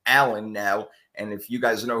Kyle Allen now. And if you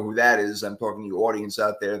guys know who that is, I'm talking to your audience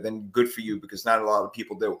out there, then good for you because not a lot of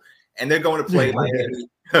people do. And they're going to play Miami.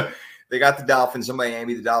 They got the Dolphins in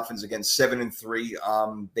Miami. The Dolphins again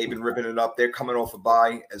 7-3. They've been ripping it up. They're coming off a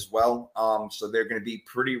bye as well. So they're going to be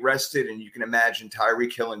pretty rested. And you can imagine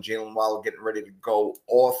Tyreek Hill and Jalen Waddle getting ready to go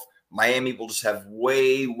off. Miami will just have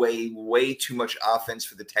way too much offense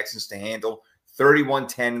for the Texans to handle.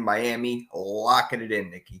 31-10 Miami, locking it in,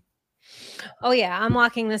 Nikki. Oh yeah, I'm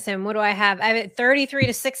locking this in. What do I have? I have it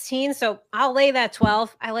 33-16. So I'll lay that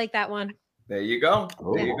 12. I like that one. There you go.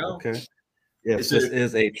 There you go. Okay. Yes, this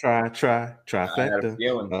is a trifecta.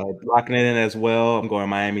 Locking it in as well. I'm going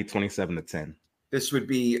Miami 27-10. This would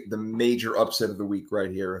be the major upset of the week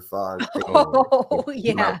right here. If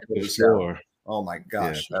yeah, sure. Oh my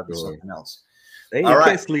gosh, that'd be something else. Hey,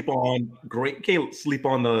 can't sleep on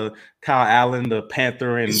the Kyle Allen, the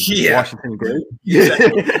Panther, and Washington great.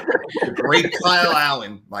 The great Kyle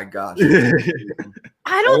Allen. My gosh.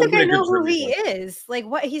 I don't think I know who he is. Like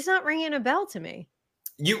what? He's not ringing a bell to me.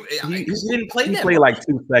 He didn't play that. He played like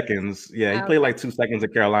 2 seconds. Yeah, he played like 2 seconds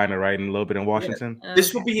in Carolina, right, and a little bit in Washington. Yeah.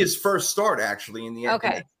 This will be his first start, actually, in the end.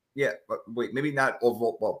 Okay. Yeah, but wait, maybe not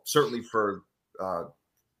overall. Well, certainly for.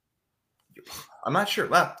 I'm not sure.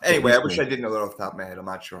 Well, anyway, I wish I did know that off the top of my head. I'm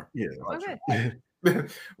not sure. Yeah. Sure.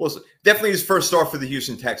 Well, definitely his first start for the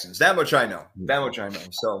Houston Texans. That much I know.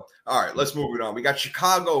 So, all right, let's move it on. We got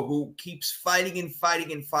Chicago, who keeps fighting,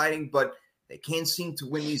 but they can't seem to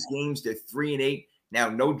win these games. They're 3-8. Now,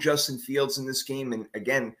 no Justin Fields in this game. And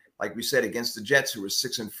again, like we said, against the Jets, who are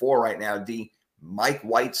 6-4 right now, Mike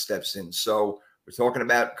White steps in. So we're talking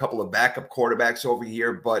about a couple of backup quarterbacks over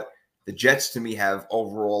here, but the Jets, to me, have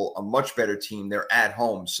overall a much better team. They're at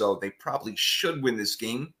home, so they probably should win this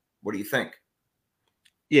game. What do you think?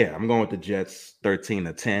 Yeah, I'm going with the Jets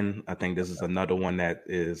 13-10. I think this is another one that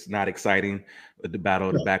is not exciting with the battle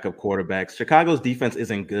of the backup quarterbacks. Chicago's defense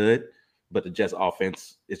isn't good, but the Jets'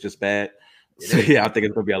 offense is just bad. So, yeah, I think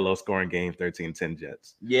it's going to be a low-scoring game, 13-10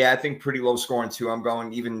 Jets. Yeah, I think pretty low-scoring, too. I'm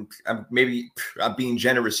being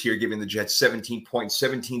generous here, giving the Jets 17 points,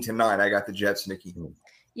 17-9. I got the Jets, Nikki.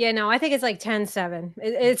 Yeah, no, I think it's like 10-7.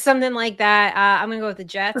 It's something like that. I'm going to go with the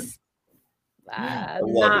Jets.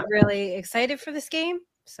 Not really excited for this game.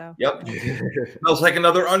 So. Yep. Smells like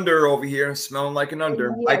another under over here. Smelling like an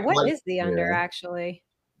under. Yeah, what is the under, actually?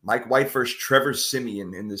 Mike White versus Trevor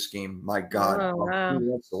Siemian in this game. My God. Wow.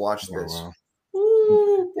 Who wants to watch this? Wow.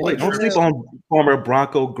 Boy, don't sleep on former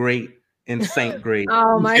Bronco great and Saint great.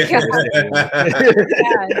 Oh, my God.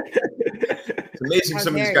 It's amazing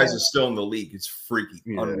some of these guys are still in the league. It's freaky.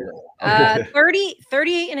 Yeah.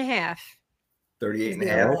 38 and a half. 38 and a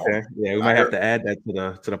half. Okay. Yeah, we might have to add that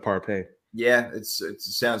to the parlay. Yeah, it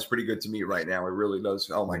sounds pretty good to me right now. It really does.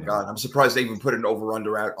 Oh my God, I'm surprised they even put an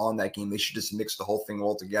over/under out on that game. They should just mix the whole thing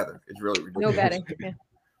all together. It's really ridiculous. No betting. Yeah.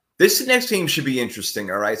 This next game should be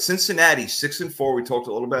interesting. All right, Cincinnati 6-4. We talked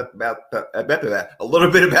a little bit about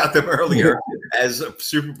them earlier as a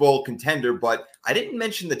Super Bowl contender, but I didn't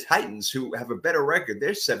mention the Titans, who have a better record.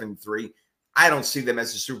 They're 7-3. I don't see them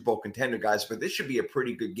as a Super Bowl contender, guys, but this should be a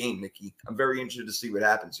pretty good game, Nikki. I'm very interested to see what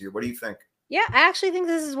happens here. What do you think? Yeah, I actually think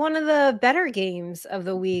this is one of the better games of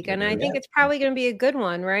the week, and I think it's probably going to be a good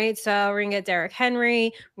one, right? So we're going to get Derrick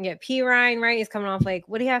Henry, we get P. Ryan, right? He's coming off like,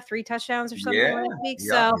 what do you have, 3 touchdowns or something last week?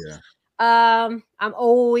 So I'm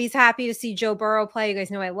always happy to see Joe Burrow play. You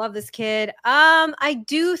guys know I love this kid. I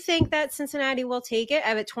do think that Cincinnati will take it. I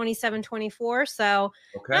have it 27-24, so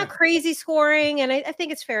not crazy scoring, and I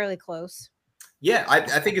think it's fairly close. Yeah, I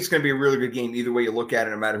think it's going to be a really good game. Either way you look at it,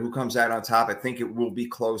 no matter who comes out on top, I think it will be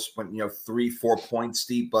close, but 3-4 points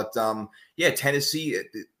deep. But yeah, Tennessee,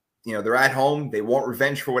 they're at home. They want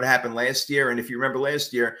revenge for what happened last year. And if you remember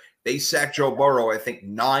last year, they sacked Joe Burrow, I think,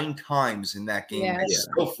 9 times in that game. They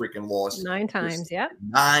still freaking lost. 9 times, yeah.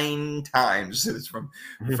 9 times. It's from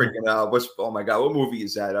freaking oh my God, what movie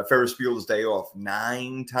is that? Ferris Bueller's Day Off.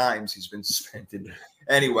 9 times he's been suspended.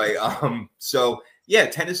 Anyway, so yeah,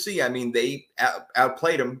 Tennessee, I mean, they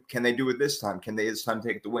outplayed them. Can they do it this time? Can they this time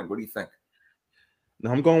take the win? What do you think?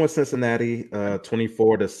 No, I'm going with Cincinnati,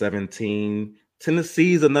 24-17.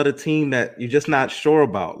 Tennessee's another team that you're just not sure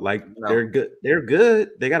about. Like, they're good. They're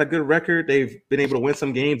good. They got a good record. They've been able to win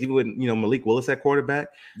some games, even with Malik Willis at quarterback.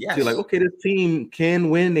 Yes. So you're like, okay, this team can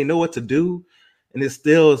win. They know what to do. And it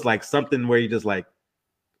still is like something where you just like,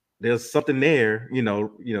 there's something there,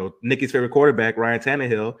 Nikki's favorite quarterback, Ryan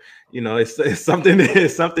Tannehill, it's something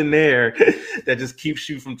there that just keeps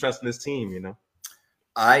you from trusting this team,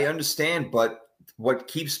 I understand, but what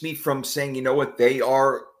keeps me from saying, they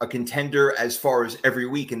are a contender as far as every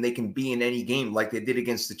week, and they can be in any game like they did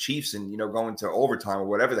against the Chiefs and, going to overtime or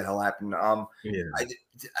whatever the hell happened.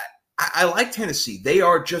 I like Tennessee. They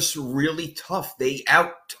are just really tough. They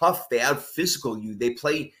out physical you. They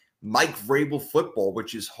play Mike Vrabel football,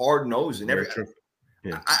 which is hard nosed and everything.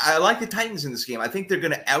 Yeah. I like the Titans in this game. I think they're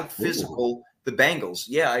going to out physical the Bengals.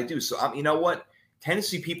 Yeah, I do. So you know what?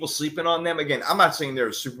 Tennessee, people sleeping on them. Again, I'm not saying they're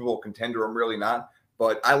a Super Bowl contender. I'm really not.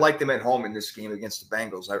 But I like them at home in this game against the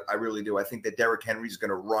Bengals. I really do. I think that Derrick Henry is going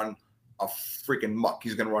to run a freaking muck.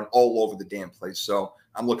 He's going to run all over the damn place. So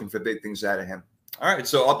I'm looking for big things out of him. All right.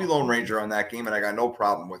 So I'll be Lone Ranger on that game, and I got no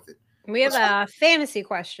problem with it. We have a fantasy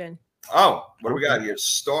question. Oh, what do we got here?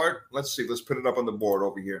 Start. Let's see. Let's put it up on the board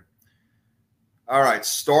over here. All right.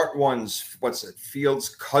 Start ones. What's it?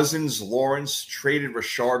 Fields, Cousins, Lawrence traded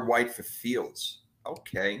Rachaad White for Fields.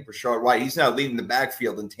 Okay. Rachaad White. He's now leading the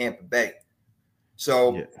backfield in Tampa Bay.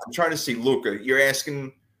 So I'm trying to see, Luca. You're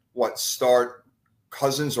asking what? Start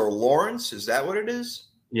Cousins or Lawrence? Is that what it is?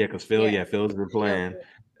 Yeah, because Fields been playing.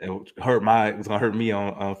 It was gonna hurt me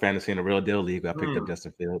on fantasy in a real deal league. I picked up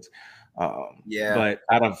Justin Fields. But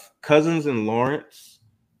out of Cousins and Lawrence,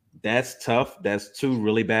 that's tough. That's 2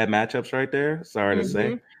 really bad matchups right there. Sorry to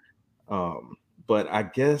say. But I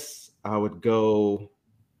guess I would go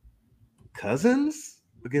Cousins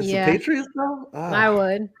against the Patriots, though. I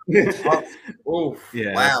would. Wow.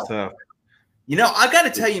 That's tough. I got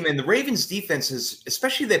to tell you, man, the Ravens defense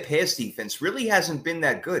especially their pass defense, really hasn't been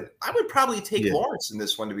that good. I would probably take Lawrence in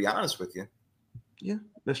this one, to be honest with you. Yeah,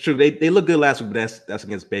 that's true. They looked good last week, but that's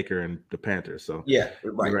against Baker and the Panthers. So right.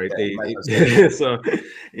 So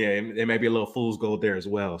it may be a little fool's gold there as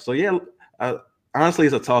well. So honestly,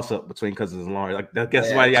 it's a toss up between Cousins and Lawrence. I guess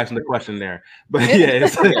that's why you asked the question there. But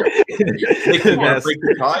it's break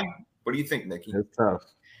the tie. What do you think, Nikki? It's tough.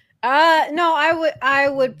 No, I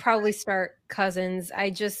would probably start Cousins.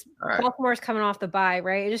 Baltimore's coming off the bye,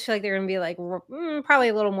 right? I just feel like they're going to be like probably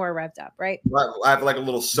a little more revved up, right? I have like a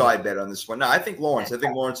little side bet on this one. No, I think Lawrence. I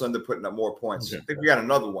think Lawrence under putting up more points. I think we got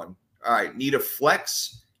another one. All right, need a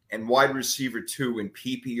flex and wide receiver 2 in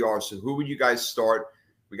PPR. So who would you guys start?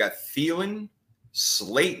 We got Thielen,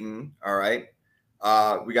 Slayton. All right.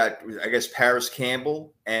 We got, I guess, Paris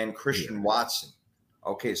Campbell and Christian Watson.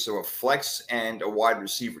 Okay, so a flex and a wide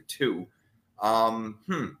receiver 2. I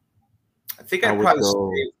think I'd probably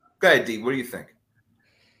say, go ahead, D. What do you think?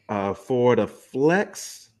 For the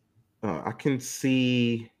flex, I can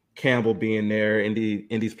see Campbell being there.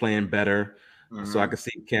 Indy's playing better. So I can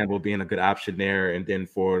see Campbell being a good option there. And then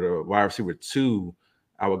for the wide receiver 2,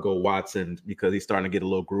 I would go Watson because he's starting to get a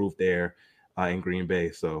little groove there in Green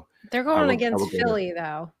Bay. So they're going against Philly,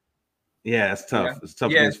 though. Yeah, it's tough. It's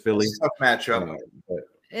tough against Philly. It's a tough matchup. But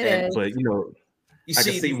I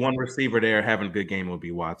can see one receiver there having a good game would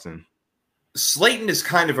be Watson. Slayton is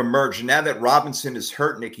kind of emerged. Now that Robinson is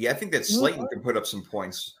hurt, Nikki, I think that Slayton can put up some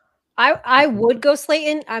points. I would go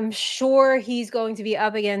Slayton. I'm sure he's going to be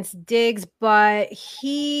up against Diggs, but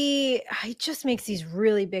he just makes these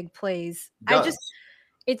really big plays.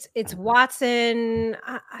 It's Watson.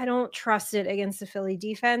 I don't trust it against the Philly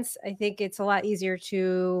defense. I think it's a lot easier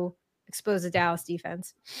to expose the Dallas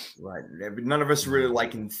defense. Right. None of us really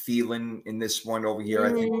liking Thielen in this one over here.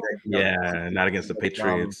 I think that, yeah, not against the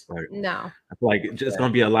Patriots. No. I feel like it's going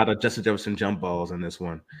to be a lot of Justin Jefferson jump balls in this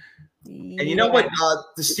one. And you know what?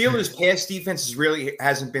 The Steelers' pass defense really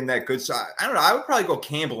hasn't been that good. So I don't know. I would probably go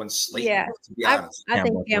Campbell and Slayton. Yeah, to be honest. I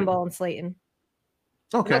think Campbell and Slayton.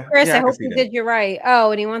 Okay, no, Chris, I hope you did you right.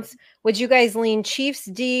 Oh, and he wants. Would you guys lean Chiefs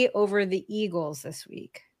D over the Eagles this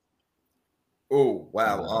week? Oh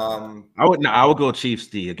wow. I would go Chiefs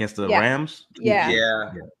D against the Rams.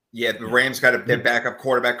 Yeah. The Rams got their backup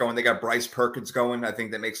quarterback going. They got Bryce Perkins going. I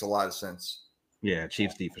think that makes a lot of sense. Yeah,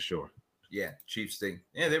 Chiefs D for sure. Yeah, Chiefs D.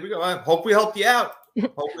 Yeah, there we go. I hope we helped you out.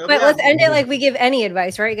 But let's end it like we give any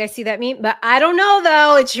advice, right? You guys see that meme? But I don't know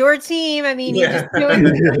though. It's your team. I mean, you're just doing.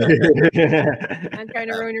 I'm trying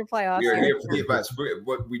to ruin your playoffs. We're here for the advice.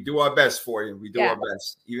 We do our best for you. We do our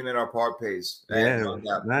best, even in our part pays. Yeah,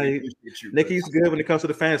 Nikki's good when it comes to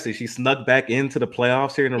the fantasy. She snuck back into the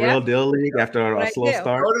playoffs here in the Real Deal League after a slow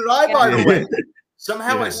start. So did I, by the way.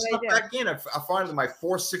 Somehow I snuck back in. I find that my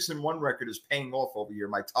 4-6-1 record is paying off over here.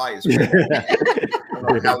 My tie is. I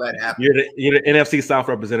don't know how that happened. You're the NFC South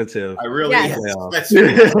representative. I really am. That's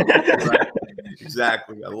right.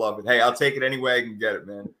 Exactly. I love it. Hey, I'll take it any way I can get it,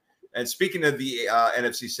 man. And speaking of the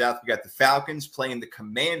NFC South, we got the Falcons playing the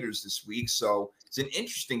Commanders this week. So it's an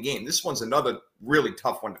interesting game. This one's another really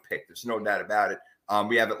tough one to pick. There's no doubt about it.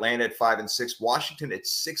 We have Atlanta at 5-6, Washington at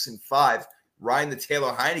 6-5. Ryan the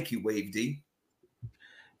Taylor Heineke wave, D.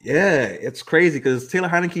 Yeah, it's crazy because Taylor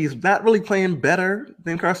Heineke is not really playing better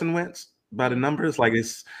than Carson Wentz by the numbers.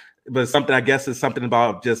 But something, I guess, is something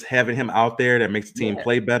about just having him out there that makes the team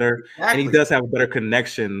play better. Exactly. And he does have a better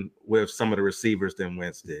connection with some of the receivers than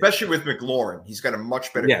Wentz did. Especially with McLaurin. He's got a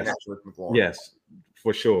much better connection with McLaurin. Yes,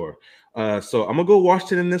 for sure. So I'm going to go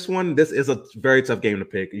Washington in this one. This is a very tough game to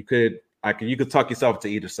pick. You could talk yourself to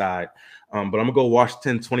either side. But I'm going to go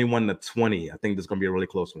Washington 21-20. I think this is going to be a really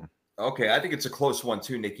close one. Okay, I think it's a close one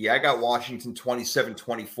too, Nikki. I got Washington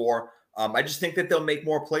 27-24. I just think that they'll make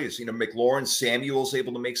more plays. You know, McLaurin, Samuel's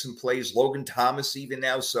able to make some plays. Logan Thomas even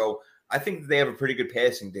now. So I think they have a pretty good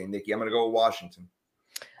passing day, Nikki. I'm going to go with Washington.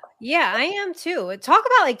 Yeah, I am too. Talk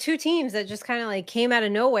about like two teams that just kind of like came out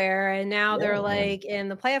of nowhere and now they're like in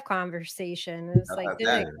the playoff conversation. It's like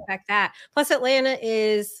didn't expect that. Plus Atlanta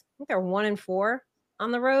is, I think they're 1-4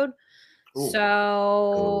 on the road. Ooh.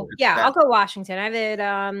 So I'll go Washington. I have it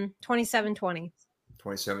 27-20.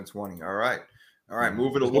 27-20. All right.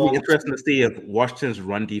 Move it along. It'll be interesting to see if Washington's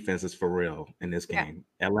run defense is for real in this game.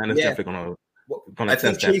 Atlanta's definitely going to. I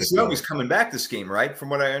think Chase Young is coming back this game, right? From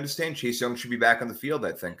what I understand, Chase Young should be back on the field.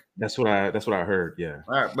 I think that's what I heard. Yeah.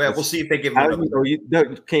 All right. Well, we'll see if they give him.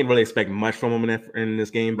 You can't really expect much from him in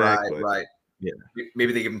this game back. Right. Yeah,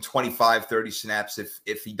 maybe they give him 25-30 snaps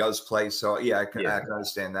if he does play. So I can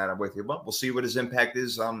understand that. I'm with you. But we'll see what his impact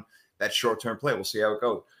is on that short-term play. We'll see how it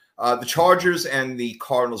goes. The Chargers and the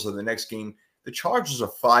Cardinals are the next game. The Chargers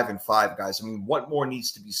are 5-5, guys. I mean, what more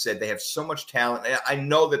needs to be said? They have so much talent. I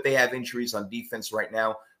know that they have injuries on defense right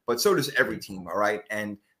now, but so does every team. All right,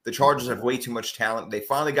 and the Chargers have way too much talent. They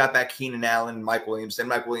finally got back Keenan Allen and Mike Williams. Then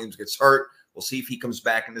Mike Williams gets hurt. We'll see if he comes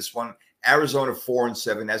back in this one. Arizona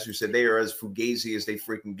 4-7. As you said, they are as fugazi as they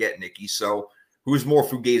freaking get, Nikki. So who's more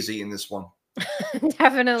fugazi in this one?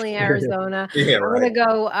 Definitely Arizona. I'm going to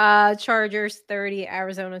go Chargers 30,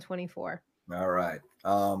 Arizona 24. All right.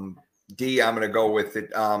 D, I'm going to go with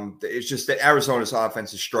it. It's just that Arizona's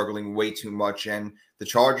offense is struggling way too much. And the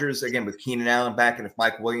Chargers, again, with Keenan Allen back, and if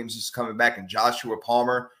Mike Williams is coming back and Joshua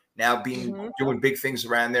Palmer now doing big things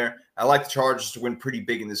around there, I like the Chargers to win pretty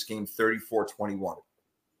big in this game, 34-21.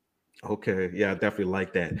 Okay, yeah, I definitely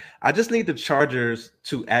like that. I just need the Chargers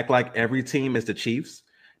to act like every team is the Chiefs.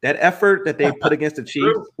 That effort that they put against the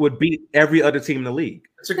Chiefs would beat every other team in the league.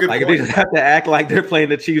 That's a good point. They just have to act like they're playing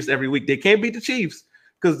the Chiefs every week. They can't beat the Chiefs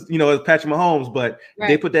because, it's Patrick Mahomes, but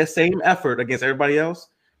they put that same effort against everybody else.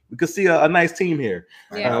 We could see a nice team here.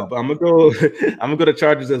 Yeah. But I'm gonna go to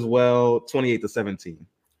Chargers as well, 28-17.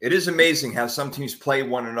 It is amazing how some teams play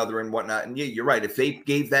one another and whatnot. And you're right. If they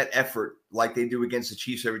gave that effort like they do against the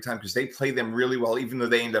Chiefs every time, because they play them really well, even though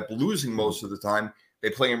they end up losing most of the time, they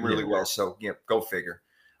play them really well. So, go figure.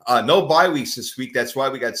 No bye weeks this week. That's why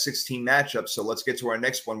we got 16 matchups. So let's get to our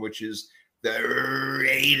next one, which is the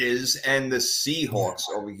Raiders and the Seahawks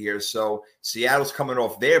over here. So Seattle's coming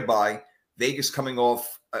off their bye. Vegas coming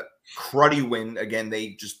off a cruddy win. Again,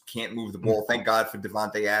 they just can't move the ball. Thank God for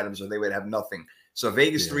Devontae Adams, or they would have nothing. So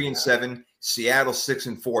Vegas 3-7, Seattle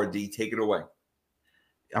 6-4. D, take it away.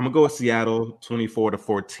 I'm gonna go with Seattle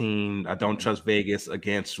 24-14. I don't trust Vegas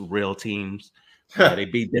against real teams. They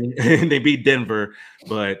beat Denver,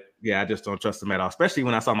 but I just don't trust them at all. Especially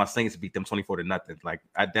when I saw my Saints beat them 24-0. Like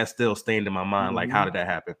that's still stained in my mind. Like, how did that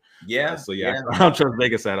happen? Yeah. I don't trust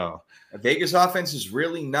Vegas at all. Vegas offense is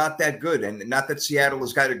really not that good, and not that Seattle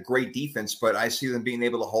has got a great defense, but I see them being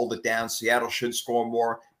able to hold it down. Seattle should score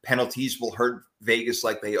more. Penalties will hurt Vegas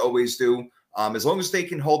like they always do. As long as they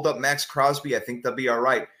can hold up Max Crosby, I think they'll be all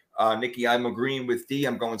right. Nikki, I'm agreeing with D.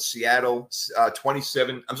 I'm going Seattle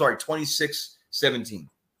 26-17.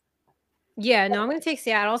 Yeah, no, I'm going to take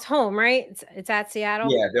Seattle. It's home, right? It's at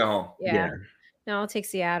Seattle. Yeah, they're home. Yeah. No, I'll take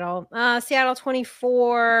Seattle. Seattle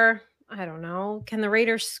 24. I don't know. Can the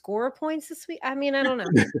Raiders score points this week? I mean, I don't know.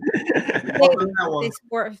 If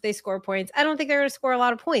they score points, I don't think they're going to score a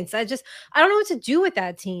lot of points. I don't know what to do with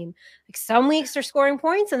that team. Like some weeks they're scoring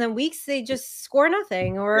points, and then weeks they just score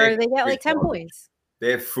nothing, or they get like 10 points.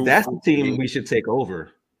 That's the team we should take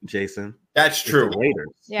over, Jason. That's true. The Raiders.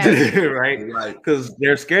 Yeah. Right? Because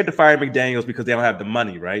they're scared to fire McDaniels because they don't have the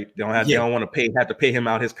money, right? They don't want to have to pay him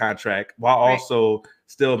out his contract, while also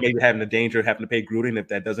still maybe having the danger of having to pay Gruden if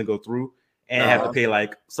that doesn't go through, and have to pay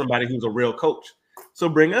like somebody who's a real coach. So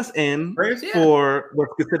bring us in for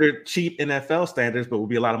what's considered cheap NFL standards, but will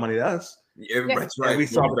be a lot of money to us. Yeah, that's right. And we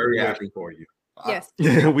solved the situation for you. Yes.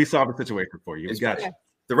 We solved the situation for you. We got you.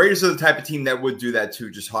 The Raiders are the type of team that would do that too,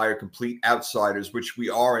 just hire complete outsiders, which we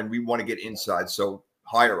are, and we want to get inside. So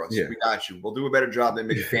hire us. Yeah. We got you. We'll do a better job than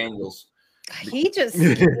McDaniels. He just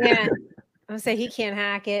can't. I'm say he can't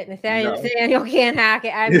hack it. Nathaniel can't hack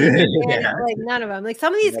it. I mean, like none of them. Like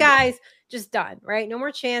some of these guys just done, right? No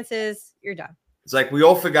more chances. You're done. It's like we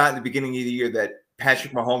all forgot in the beginning of the year that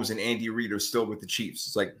Patrick Mahomes and Andy Reid are still with the Chiefs.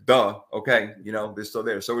 It's like, duh, okay, they're still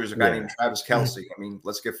there. So there's a guy named Travis Kelce. I mean,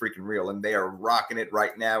 let's get freaking real. And they are rocking it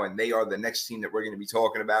right now. And they are the next team that we're going to be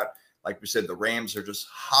talking about. Like we said, the Rams are just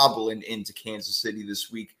hobbling into Kansas City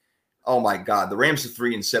this week. Oh my God, the Rams are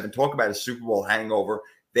 3-7. Talk about a Super Bowl hangover.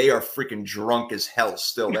 They are freaking drunk as hell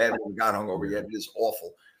still. They haven't even got hungover yet. It is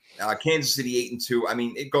awful. Kansas City 8-2. I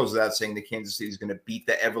mean, it goes without saying that Kansas City is going to beat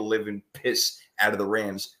the ever-living piss out of the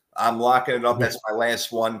Rams. I'm locking it up. That's my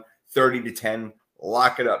last one. 30-10.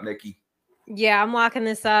 Lock it up, Nikki. Yeah, I'm locking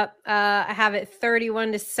this up. I have it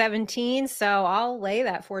 31-17, so I'll lay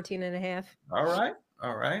that 14.5. All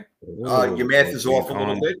right. Your math is off a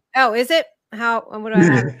little bit. Oh, is it? What do I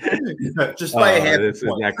have? Just by a half a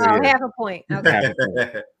point. Exactly half a point. Okay.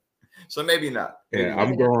 So maybe not. Yeah,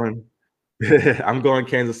 I'm going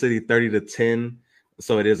Kansas City 30-10.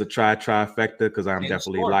 So it is a trifecta because I'm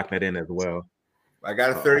definitely locking it in as well. I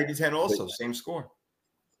got a 30-10 also, same score.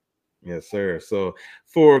 Yes, sir. So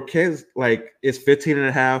for kids, like it's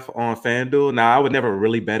 15.5 on FanDuel. Now I would never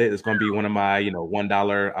really bet it. It's going to be one of my,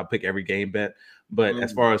 $1 I'll pick every game bet. But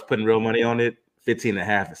as far as putting real money on it,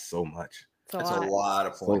 15.5 is so much. That's a lot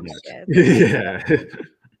of points. So yeah.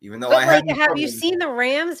 Even though have you seen the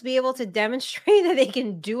Rams be able to demonstrate that they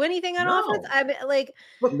can do anything on offense? I mean,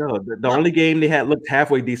 no. The only game they had looked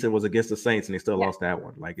halfway decent was against the Saints, and they still lost that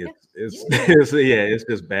one. Like it's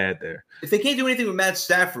just bad there. If they can't do anything with Matt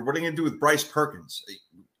Stafford, what are they going to do with Bryce Perkins?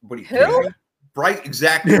 What do you Who? Think? Bryce,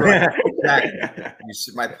 exactly right. Exactly. You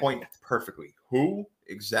see my point perfectly. Who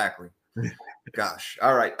exactly? Gosh.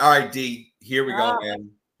 All right, D. Here we go, man.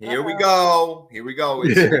 Here we go.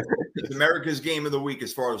 It's America's game of the week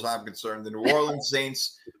as far as I'm concerned. The New Orleans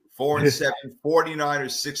Saints 4-7,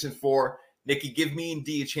 49ers 6-4. Nikki, give me and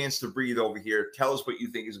D a chance to breathe over here. Tell us what you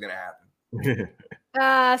think is going to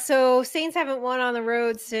happen. So Saints haven't won on the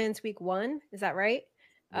road since week 1. Is that right?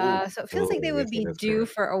 So it feels like they would be due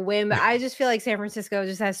for a win, but I just feel like San Francisco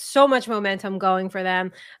just has so much momentum going for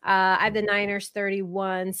them. I have the Niners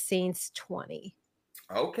 31, Saints 20.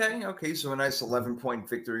 Okay. So a nice 11-point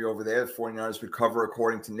victory over there. The 49ers would cover,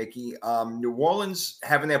 according to Nikki. New Orleans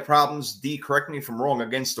having their problems, D, correct me if I'm wrong,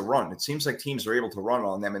 against the run. It seems like teams are able to run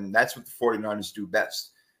on them, and that's what the 49ers do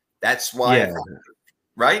best. That's why,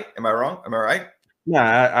 right? Am I wrong? Am I right?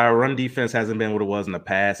 Yeah, our run defense hasn't been what it was in the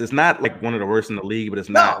past. It's not like one of the worst in the league, but it's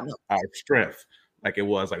not our strength like it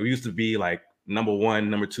was. Like we used to be like number 1,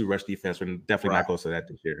 number 2 rush defense. We're definitely not close to that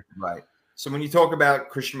this year. Right. So when you talk about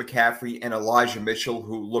Christian McCaffrey and Elijah Mitchell,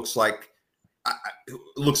 who looks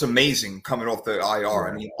amazing coming off the IR.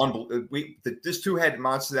 I mean, this two-headed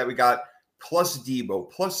monster that we got, plus Debo,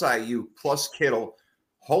 plus Ayuk, plus Kittle.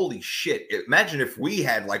 Holy shit! Imagine if we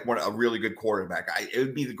had a really good quarterback. It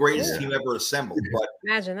would be the greatest team ever assembled. But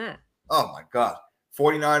imagine that. Oh my God.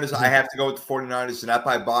 49ers. I have to go with the 49ers, not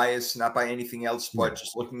by bias, not by anything else, but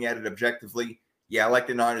just looking at it objectively. Yeah, I like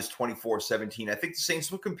the Niners 24-17. I think the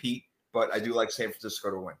Saints will compete. But I do like San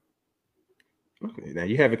Francisco to win. Okay, now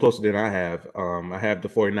you have it closer than I have. I have the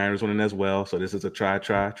 49ers winning as well. So this is a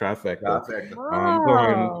trifecta.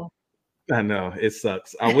 I know it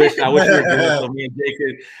sucks. I wish we were doing it so me and Jay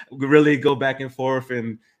could really go back and forth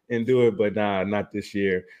and do it, but nah, not this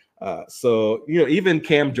year. So even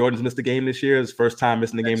Cam Jordan's missed a game this year. His first time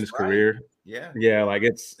missing a game in his career. Yeah, like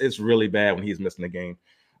it's really bad when he's missing a game.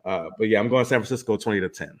 But yeah, I'm going San Francisco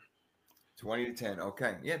 20-10. 20-10.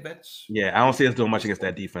 Okay. Yeah, that's. Yeah, I don't see us doing much against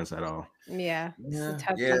that defense at all. Yeah.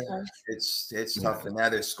 It's tough. And now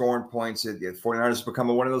they're scoring points. The 49ers become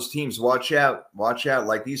one of those teams. Watch out. Watch out.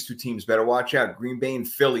 Like these two teams better watch out. Green Bay and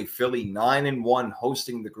Philly. Philly 9-1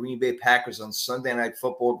 hosting the Green Bay Packers on Sunday Night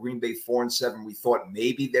Football. Green Bay 4-7. We thought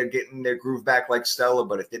maybe they're getting their groove back like Stella,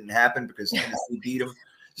 but it didn't happen because Tennessee beat them.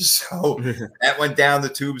 So that went down the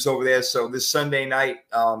tubes over there. So this Sunday night,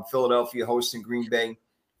 Philadelphia hosting Green Bay.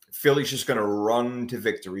 Philly's just going to run to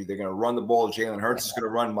victory. They're going to run the ball. Jalen Hurts is going to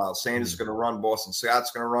run. Miles Sanders is going to run. Boston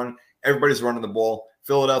Scott's going to run. Everybody's running the ball.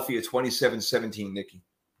 Philadelphia 27-17, Nikki.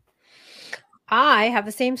 I have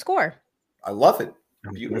the same score. I love it.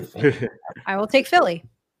 Beautiful. I will take Philly.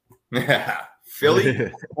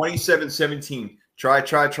 Philly 27-17.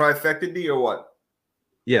 Trifecta D or what?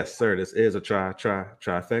 Yes, sir. This is a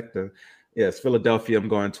trifecta. Yes, Philadelphia. I'm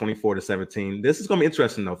going 24-17. This is going to be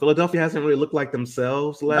interesting, though. Philadelphia hasn't really looked like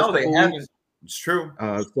themselves the last. No, they haven't. It's true.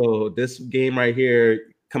 So this game right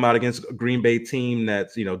here, come out against a Green Bay team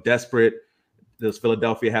that's desperate. Does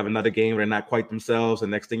Philadelphia have another game where they're not quite themselves? And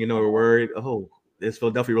next thing you know, we're worried. Oh, is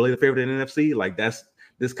Philadelphia really the favorite in the NFC? Like that's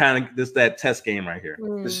that test game right here.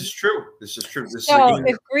 This is true. So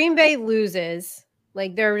if Green Bay loses,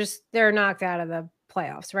 like they're knocked out of the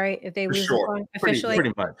playoffs, right? If they lose officially,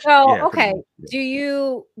 pretty much. So okay,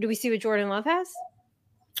 do we see what Jordan Love has?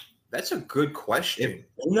 That's a good question.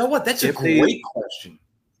 You know what? That's a great question.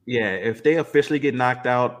 Yeah, if they officially get knocked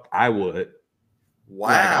out, I would. Wow.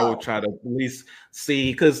 Like, I would try to at least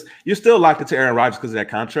see, because you're still locked into Aaron Rodgers because of that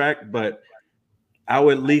contract, but I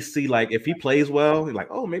would at least see, like, if he plays well, like,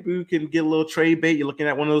 oh, maybe we can get a little trade bait. You're looking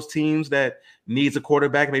at one of those teams that needs a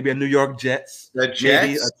quarterback, maybe a New York Jets. The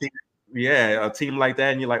Jets? A team like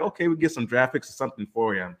that, and you're like, okay, we get some draft picks or something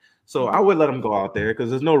for him. So I would let him go out there because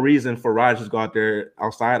there's no reason for Rodgers to go out there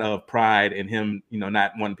outside of pride and him,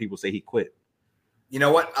 not wanting people to say he quit. You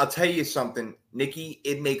know what? I'll tell you something, Nikki.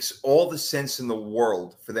 It makes all the sense in the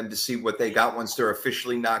world for them to see what they got once they're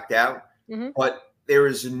officially knocked out. Mm-hmm. But there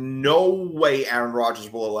is no way Aaron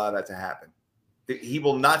Rodgers will allow that to happen. He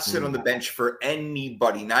will not sit on the bench for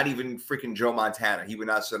anybody, not even freaking Joe Montana. He would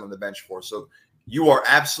not sit on the bench for. So you are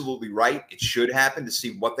absolutely right. It should happen to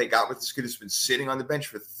see what they got with this kid who's been sitting on the bench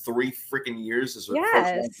for 3 freaking years as a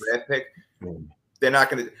first-round draft pick. They're not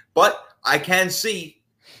going to – but I can see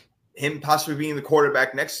him possibly being the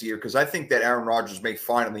quarterback next year because I think that Aaron Rodgers may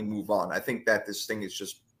finally move on. I think that this thing is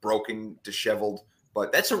just broken, disheveled.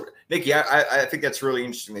 But that's Nikki, I think that's really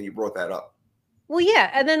interesting that you brought that up. Well,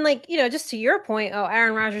 yeah. And then, just to your point,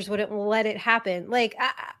 Aaron Rodgers wouldn't let it happen. Like,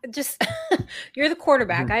 you're the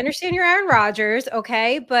quarterback. I understand you're Aaron Rodgers,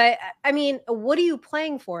 okay? But, I mean, what are you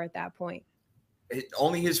playing for at that point?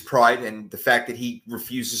 Only his pride and the fact that he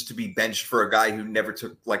refuses to be benched for a guy who never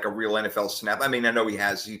took, like, a real NFL snap. I mean, I know he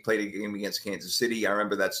has. He played a game against Kansas City. I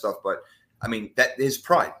remember that stuff. But, I mean, that his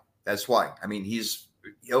pride. That's why. I mean,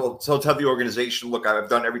 he'll tell the organization, look, I've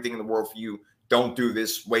done everything in the world for you. Don't do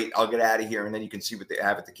this. Wait, I'll get out of here, and then you can see what they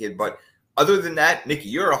have at the kid. But other than that, Nikki,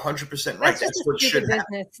 you're 100% right. That's what should happen.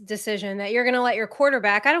 Business decision that you're going to let your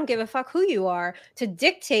quarterback, I don't give a fuck who you are, to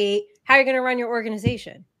dictate how you're going to run your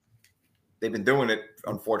organization. They've been doing it,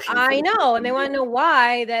 unfortunately. I know, and they want to know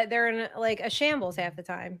why that they're in a shambles half the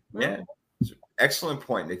time. Yeah. Excellent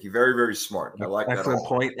point, Nikki. Very, very smart. I like that. Excellent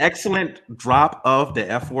point. Excellent drop of the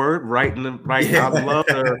F word right I love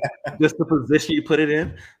just the position you put it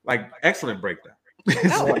in. Like, excellent breakdown.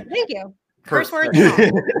 Oh, thank you. First word.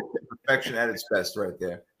 Perfection at its best right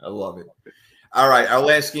there. I love it. All right. Our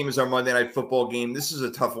last game is our Monday Night Football game. This is a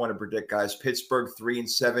tough one to predict, guys. Pittsburgh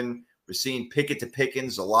 3-7. We're seeing Pickett to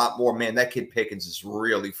Pickens a lot more. Man, that kid Pickens is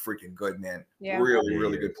really freaking good, man. Yeah. Really,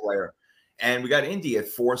 really good player. And we got Indy at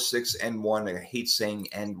 4-6-1. I hate saying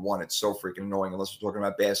N1. It's so freaking annoying unless we're talking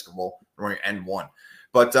about basketball. We're N1.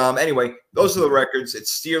 But anyway, those are the records.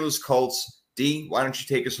 It's Steelers, Colts. D, why don't you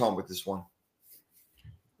take us home with this one?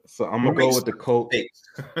 So I'm going to go with the Colts.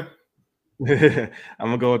 I'm going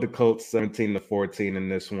to go with the Colts 17-14 in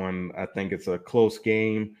this one. I think it's a close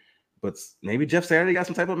game. But maybe Jeff Saturday got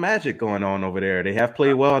some type of magic going on over there. They have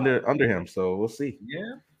played well under him, so we'll see.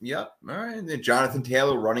 Yeah. Yep. All right. And then Jonathan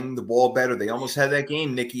Taylor running the ball better. They almost had that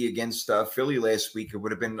game, Nikki, against Philly last week. It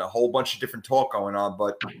would have been a whole bunch of different talk going on.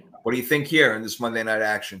 But what do you think here in this Monday night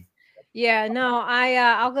action? Yeah, no,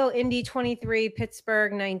 I'll go Indy 23,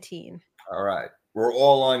 Pittsburgh 19. All right. We're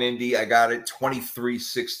all on Indy. I got it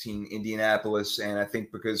 23-16 Indianapolis. And I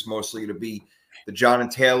think because mostly it'll be the Jonathan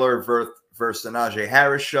Taylor versus the Najee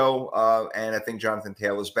Harris show. And I think Jonathan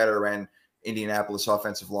Taylor's better and Indianapolis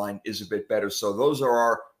offensive line is a bit better. So those are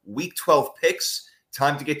our Week 12 picks.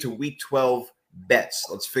 Time to get to Week 12 bets.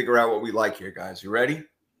 Let's figure out what we like here, guys. You ready?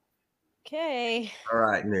 Okay. All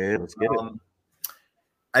right. Yeah, let's get it.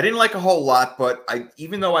 I didn't like a whole lot, but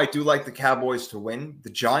even though I do like the Cowboys to win, the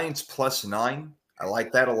Giants +9, I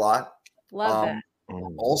like that a lot. Love that.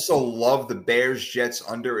 Also love the Bears Jets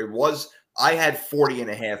under. I had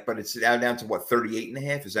 40.5, but it's down to what,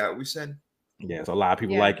 38.5? Is that what we said? Yeah, so a lot of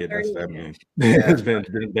people like it. Yeah, It's been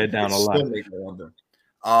bet down a lot.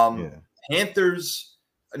 Panthers.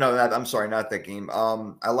 No, I'm sorry, not that game.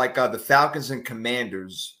 I like the Falcons and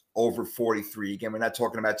Commanders over 43. Again, we're not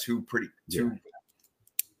talking about two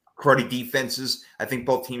cruddy defenses. I think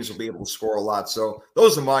both teams will be able to score a lot. So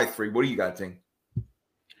those are my three. What do you got, Ting?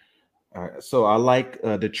 All right, so I like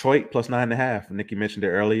Detroit +9.5. Nikki mentioned it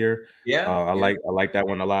earlier. I like that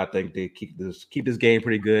one a lot. I think they keep this game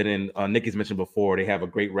pretty good. And Nikki's mentioned before they have a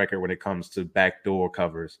great record when it comes to backdoor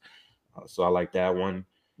covers. So I like that one.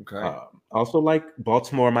 Okay. Also like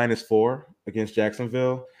Baltimore -4 against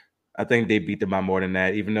Jacksonville. I think they beat them by more than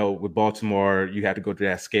that. Even though with Baltimore you have to go through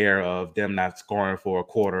that scare of them not scoring for a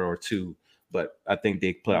quarter or two, but I think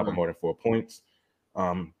they put out more than 4 points.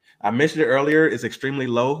 I mentioned it earlier, it's extremely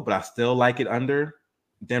low, but I still like it under.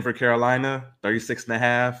 Denver, Carolina,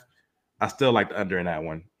 36.5. I still like the under in that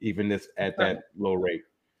one, even this at that low rate.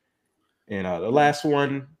 And the last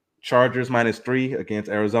one, Chargers -3 against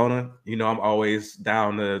Arizona. You know, I'm always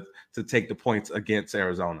down to take the points against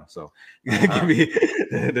Arizona. So give me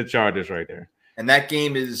the Chargers right there. And that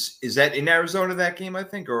game is that in Arizona, that game, I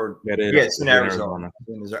think? Or that is, yeah, it's in Arizona.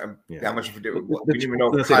 How much of it? We didn't even know.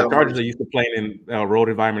 The Chargers are used to playing in a road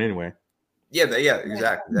environment anyway. Yeah,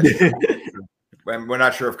 exactly. We're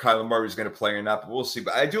not sure if Kyler Murray is going to play or not, but we'll see.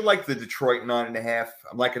 But I do like the Detroit 9.5.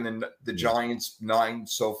 I'm liking the Giants 9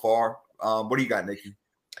 so far. What do you got, Nikki?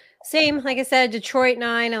 Same, like I said, Detroit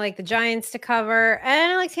 9. I like the Giants to cover,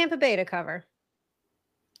 and I like Tampa Bay to cover.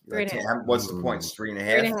 3.5. What's the points?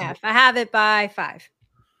 3.5? 3.5. I have it by 5.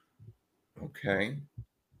 Okay.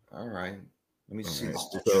 All right. Let me see. Right.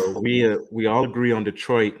 So we all agree on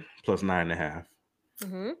Detroit +9.5.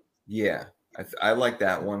 Mm-hmm. Yeah, I like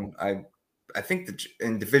that one. I think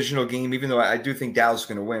in divisional game, even though I do think Dallas is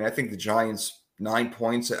going to win, I think the Giants 9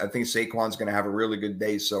 points. I think Saquon's going to have a really good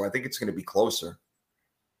day, so I think it's going to be closer.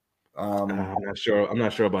 I'm not sure. I'm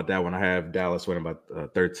not sure about that one. I have Dallas winning by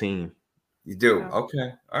 13. You do?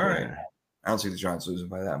 Okay. All right. I don't see the Giants losing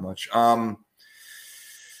by that much.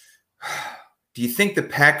 Do you think the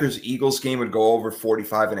Packers-Eagles game would go over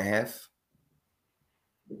 45.5?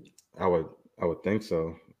 I would think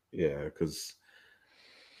so. Yeah, because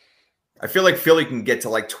I feel like Philly can get to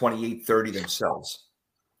like 28-30 themselves.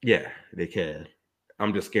 Yeah, they can.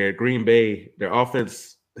 I'm just scared. Green Bay, their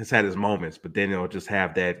offense has had its moments, but then they'll just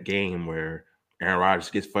have that game where Aaron Rodgers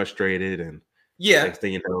gets frustrated and next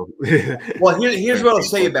thing you know. Well, here's what I'll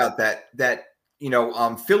say about that.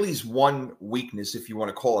 Philly's one weakness, if you want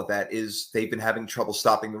to call it that, is they've been having trouble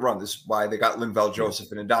stopping the run. This is why they got Linval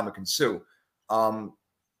Joseph and Ndamukong Suh.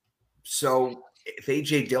 So if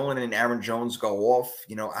AJ Dillon and Aaron Jones go off,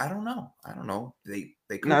 I don't know. They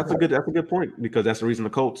could. No, that's a good point, because that's the reason the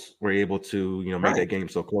Colts were able to make that game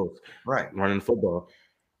so close. Right, running football.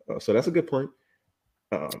 So that's a good point.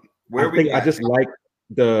 I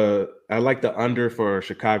like the under for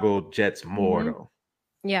Chicago Jets more though.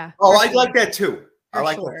 Yeah. Oh, I like that too. I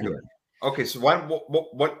like that too. Okay, so what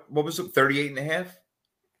was it? 38.5?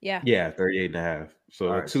 Yeah. Yeah, 38.5.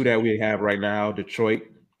 So the two that we have right now, Detroit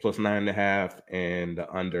 +9.5, and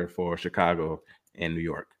the under for Chicago and New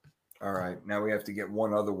York. All right. Now we have to get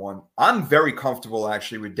one other one. I'm very comfortable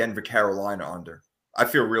actually with Denver, Carolina under. I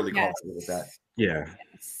feel really comfortable with that. Yeah.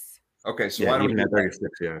 Okay, so why don't we do 36?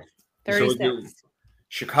 Yeah. 36. So we'll do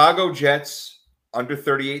Chicago Jets under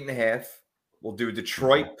 38.5. We'll do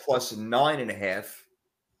Detroit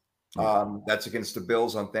 +9.5. That's against the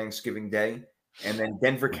Bills on Thanksgiving Day. And then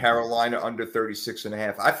Denver, Carolina under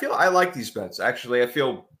 36.5. I like these bets. Actually, I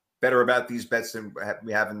feel better about these bets than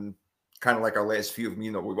we have in kind of like our last few of them.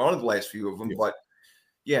 We wanted the last few of them, but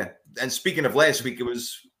yeah. And speaking of last week, it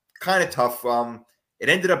was kind of tough. It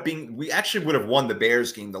ended up being, we actually would have won the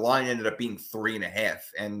Bears game. The line ended up being 3.5,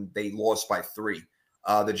 and they lost by 3.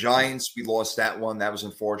 The Giants, we lost that one. That was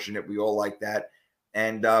unfortunate. We all like that.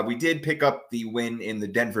 And we did pick up the win in the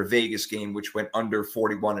Denver-Vegas game, which went under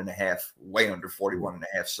 41.5, way under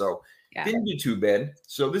 41.5. So didn't do too bad.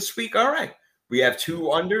 So this week, all right. We have 2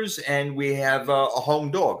 unders, and we have a home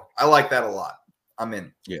dog. I like that a lot. I'm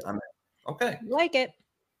in. Yeah. I'm in. Okay. Like it.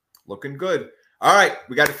 Looking good. All right.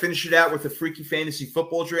 We got to finish it out with the Freaky Fantasy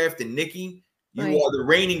Football Draft. And Nikki, you Right. are the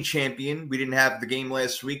reigning champion. We didn't have the game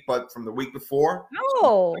last week, but from the week before,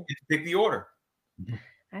 Oh, you get to pick the order.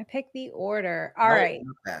 I picked the order. All right.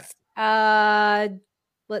 Not that.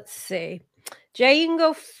 Let's see. Jay, you can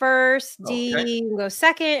go first. D, Okay. you can go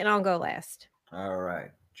second, and I'll go last. All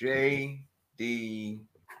right. J, D,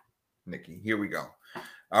 Nikki. Here we go.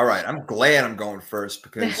 All right. I'm glad I'm going first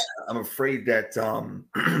because I'm afraid that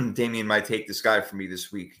Damian might take this guy from me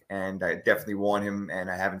this week. And I definitely want him, and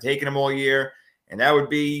I haven't taken him all year. And that would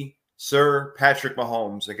be Sir Patrick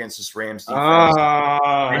Mahomes against this Rams defense.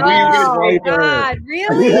 I knew you Oh, were my gonna God.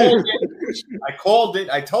 Really? I called it.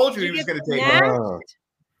 I told you Did he you was get going to take him.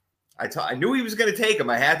 snapped? I knew he was going to take him.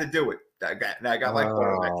 I had to do it. I got my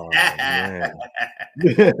quarterback.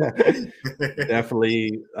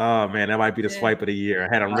 Definitely. Oh man, that might be the swipe of the year. I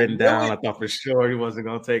had him written down. I thought for sure he wasn't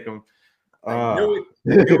going to take him. I knew it.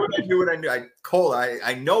 I knew it. Cole,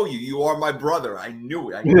 I know you. You are my brother. I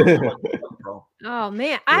knew it. I knew it, bro. Oh,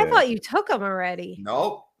 man. I thought you took him already.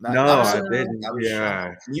 No, I didn't.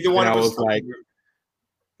 Yeah. Neither one of us was like,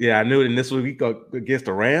 yeah, I knew it. And this week we go against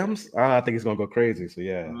the Rams. I think it's going to go crazy. So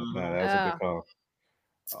yeah, that was a good call.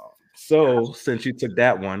 So since you took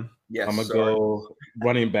that one, I'm gonna go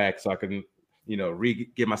running back so I can,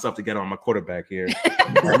 get myself together on my quarterback here.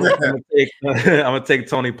 I'm gonna take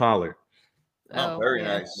Tony Pollard. Oh, very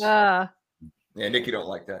nice. Yeah, Nikki don't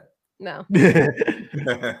like that. No.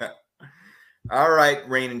 All right,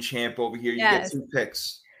 reigning champ over here. You get 2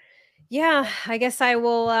 picks. Yeah, I guess I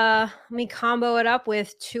will. Let me combo it up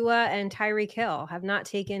with Tua and Tyreek Hill. Have not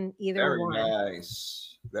taken either one. Very nice.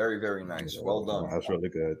 Very, very nice. Well done. That's really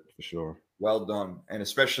good for sure. Well done. And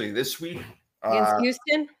especially this week. Against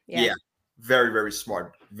Houston? Yeah. Very, very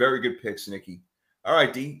smart. Very good picks, Nikki. All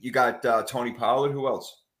right, D. You got Tony Pollard. Who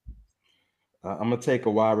else? I'm going to take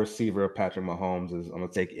a wide receiver. Patrick Mahomes. I'm going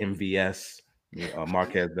to take MVS.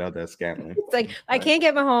 Marquez Valdez-Scantling. It's like, I can't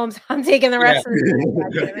get Mahomes. I'm taking the rest of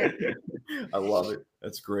the I love it.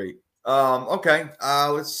 That's great. Okay.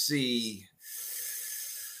 Let's see.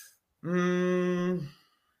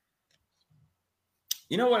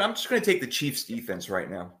 You know what? I'm just going to take the Chiefs defense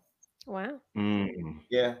right now. Wow.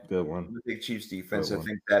 Yeah. Good one. I'm going to take Chiefs defense. I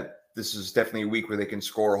think that this is definitely a week where they can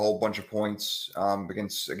score a whole bunch of points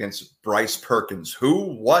against Bryce Perkins.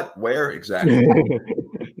 Who, what, where exactly?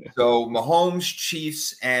 So Mahomes,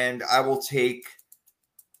 Chiefs, and I will take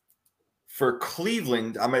for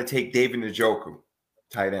Cleveland, I'm going to take David Njoku,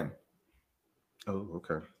 tight end. Oh,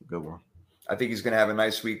 okay. Good one. I think he's going to have a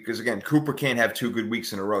nice week because, again, Cooper can't have 2 good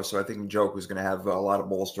weeks in a row. So I think Njoku is going to have a lot of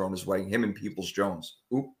balls thrown his way. Him and Peoples-Jones.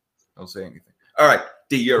 Oop, don't say anything. All right,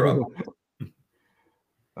 D, you're up.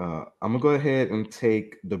 I'm going to go ahead and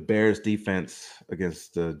take the Bears defense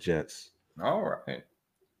against the Jets. All right.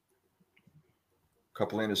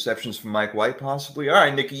 Couple interceptions from Mike White, possibly. All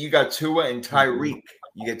right, Nikki, you got Tua and Tyreek.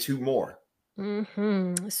 You get 2 more.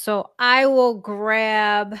 So I will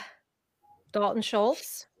grab Dalton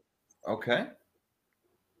Schultz. Okay.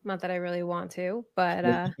 Not that I really want to,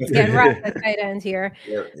 but it's getting rough at tight end here.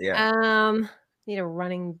 Yeah. Need a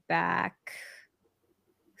running back.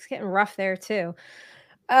 It's getting rough there too.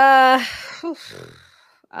 All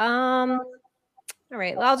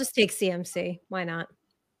right. Well, I'll just take CMC. Why not?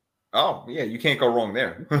 Oh, yeah, you can't go wrong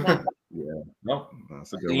there. No. Yeah. No.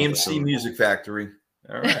 That's a good EMC one. Music Factory.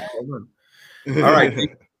 All right. All right.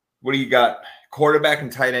 What do you got? Quarterback and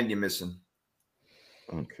tight end you're missing.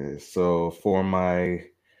 Okay. So for my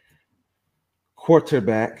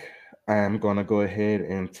quarterback, I'm going to go ahead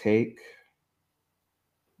and take.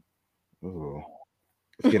 Oh,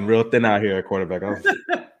 it's getting real thin out here at quarterback.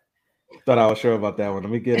 Thought I was sure about that one.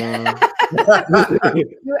 Let me get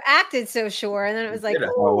You acted so sure, and then it was like,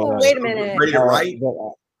 oh, wait a minute. Ready to write?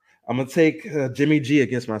 I'm gonna take Jimmy G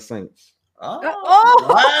against my Saints. Wow!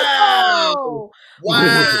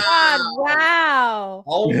 Wow!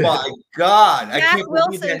 Oh my God! Zach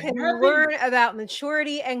Wilson can learn about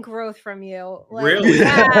maturity and growth from you. Like, really?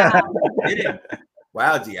 Wow.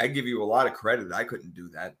 Wow, D, I give you a lot of credit. I couldn't do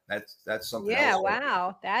that. That's something. Yeah, else.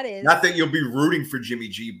 Wow, that is. Not that you'll be rooting for Jimmy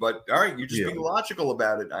G, but all right, you're just being logical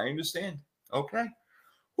about it. I understand. Okay.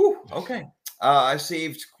 Whew, okay. I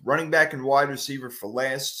saved running back and wide receiver for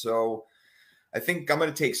last, so I think I'm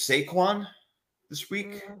going to take Saquon this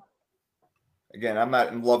week. Again, I'm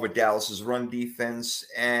not in love with Dallas's run defense,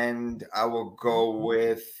 and I will go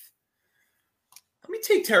with. Let me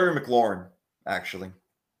take Terry McLaurin. Actually.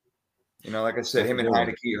 Like I said, him and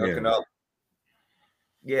Heineke hooking up.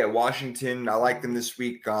 Yeah, Washington. I like them this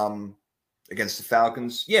week against the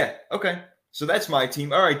Falcons. Yeah, okay. So that's my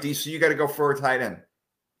team. All right, D. So you got to go for a tight end.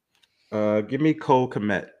 Give me Cole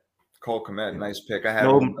Kmet. Cole Kmet, nice pick. I had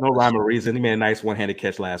no rhyme or reason. He made a nice one-handed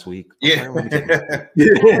catch last week. Yeah. Like,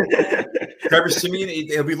 Trevor Siemian,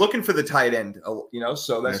 he'll be looking for the tight end,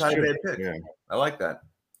 so that's not a bad pick. Yeah. I like that.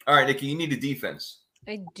 All right, Nikki, you need a defense.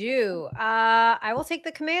 I do. I will take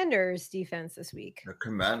the Commanders defense this week. The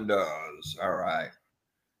Commanders. All right.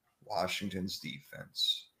 Washington's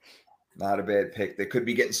defense. Not a bad pick. They could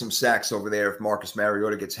be getting some sacks over there if Marcus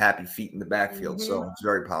Mariota gets happy feet in the backfield. So it's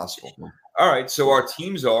very possible. All right. So our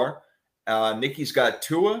teams are Nikki's got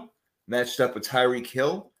Tua matched up with Tyreek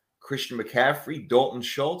Hill, Christian McCaffrey, Dalton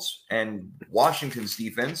Schultz, and Washington's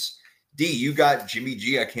defense. D, you got Jimmy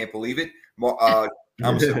G. I can't believe it.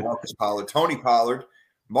 I'm saying Marcus Pollard, Tony Pollard,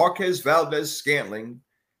 Marquez Valdez-Scantling,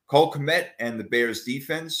 Cole Kmet, and the Bears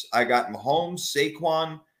defense. I got Mahomes,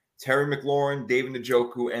 Saquon, Terry McLaurin, David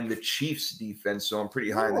Njoku, and the Chiefs defense. So I'm pretty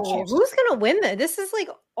high on the Chiefs. Who's going to win this? This is like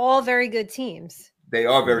all very good teams. They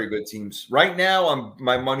are very good teams. Right now,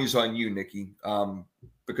 my money's on you, Nikki,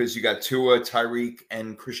 because you got Tua, Tyreek,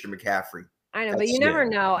 and Christian McCaffrey. I know, but you never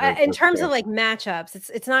know. In terms of like matchups,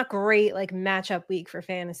 it's not great like matchup week for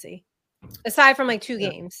fantasy, aside from like 2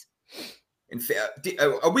 games.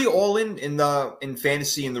 Are we all in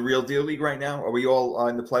fantasy in the Real Deal League right now? Are we all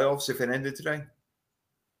in the playoffs if it ended today?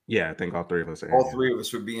 Yeah, I think all 3 of us are. All 3 of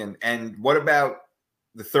us would be in. And what about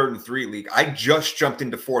the 3rd and 3 league? I just jumped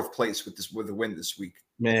into 4th place with a win this week.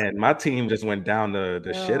 Man, my team just went down the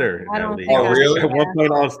shitter. Oh, really? At one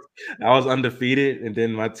point, I was undefeated, and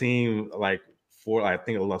then my team I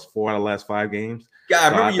think it lost 4 out of the last 5 games. Yeah, I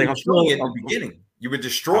remember you were destroying it in the beginning. You were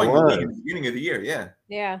destroying the league at the beginning of the year.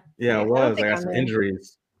 Yeah, I was. I got some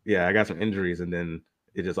injuries. Yeah, I got some injuries, and then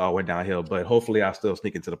it just all went downhill. But hopefully, I'll still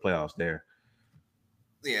sneak into the playoffs there.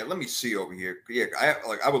 Yeah, let me see over here. Yeah,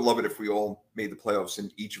 I would love it if we all made the playoffs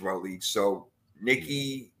in each of our leagues. So,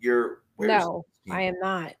 Nikki, no, I am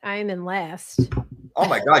not. I am in last. Oh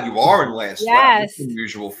my God, you are in last. Yes, wow,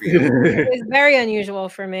 unusual for you. It's very unusual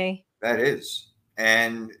for me. That is.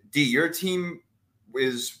 And D, your team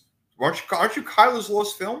is aren't you Kyler's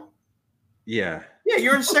lost film? Yeah. Yeah,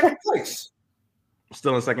 you're in 2nd place.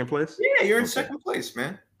 Still in 2nd place? Yeah, you're in 2nd place,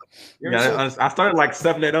 man. I started like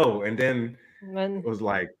 7-0, and then it was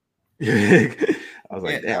like I was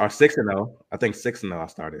like, or 6-0. I think 6-0 I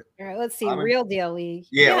started. All right, let's see. Real Deal League.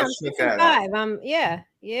 Yeah, let's check that out.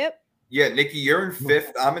 Yep. Yeah, Nikki, you're in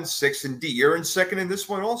 5th. I'm in 6th, and D, you're in 2nd in this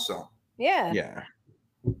one also. Yeah. Yeah.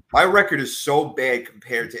 My record is so bad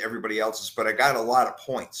compared to everybody else's, but I got a lot of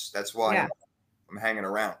points. That's why I'm hanging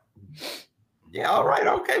around. Yeah, all right.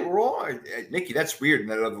 Okay, we're all right. Nikki, that's weird in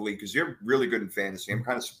that other league because you're really good in fantasy. I'm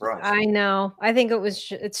kind of surprised. I know. I think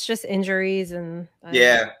it's just injuries and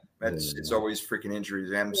it's always freaking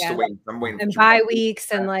injuries. I'm still waiting. I'm waiting and bye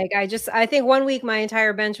weeks and I think 1 week my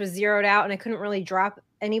entire bench was zeroed out and I couldn't really drop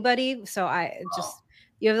anybody. So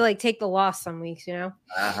you have to take the loss some weeks, Yeah.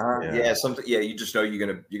 You just know you're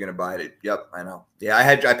gonna buy it. Yep, I know. Yeah,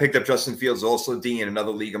 I picked up Justin Fields also, D, in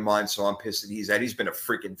another league of mine, so I'm pissed that he's been a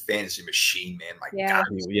freaking fantasy machine, man. My God.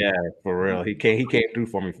 Yeah, for real. He came through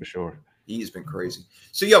for me for sure. He's been crazy.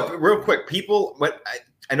 So real quick, people,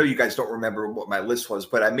 I know you guys don't remember what my list was,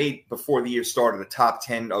 but I made before the year started a top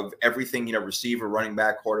 10 of everything, receiver, running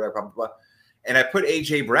back, quarterback, blah, blah, blah. And I put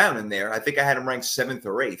AJ Brown in there. I think I had him ranked 7th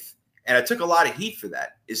or 8th. And I took a lot of heat for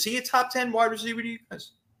that. Is he a top 10 wide receiver to you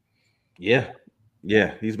guys? Yeah.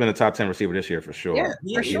 He's been a top 10 receiver this year for sure. Yeah,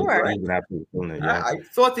 for sure. He's been absolutely killing it, I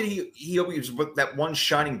thought that he was that one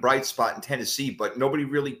shining bright spot in Tennessee, but nobody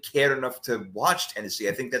really cared enough to watch Tennessee.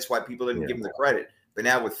 I think that's why people didn't give him the credit. But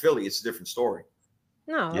now with Philly, it's a different story.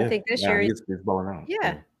 No, I think this year he's balling out.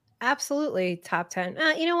 Yeah. Absolutely top 10.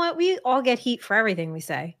 You know what? We all get heat for everything we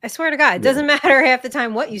say. I swear to God, it doesn't matter half the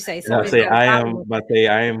time what you say.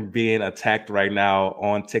 I am being attacked right now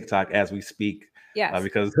on TikTok as we speak. Yes.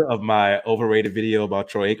 Because of my overrated video about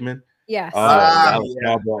Troy Aikman. Yes.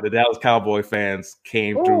 The Dallas Cowboy fans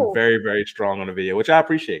came through very, very strong on the video, which I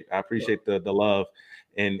appreciate. I appreciate the love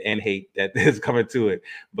and hate that is coming to it.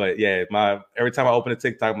 But yeah, every time I open a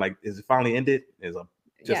TikTok, I'm like, is it finally ended? Is a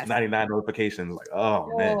just 99 notifications. Like,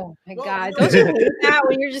 oh man. Oh my God. Don't you hate that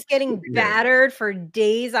when you're just getting battered for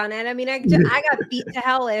days on end? I mean, I got beat to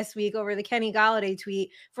hell last week over the Kenny Golladay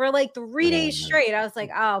tweet for 3 days straight. I was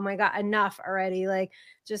like, oh my God, enough already.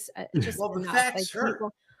 Just well, the enough. facts hurt.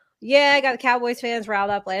 I got the Cowboys fans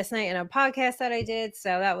riled up last night in a podcast that I did.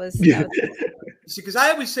 So that was See, because I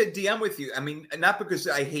always said, D, I'm with you. I mean, not because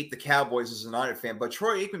I hate the Cowboys as an Niner fan, but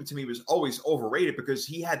Troy Aikman to me was always overrated because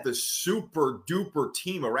he had the super duper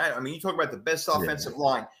team around. I mean, you talk about the best offensive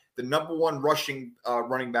line, the #1 rushing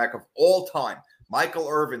running back of all time. Michael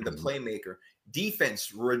Irvin, the playmaker.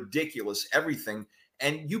 Defense, ridiculous, everything.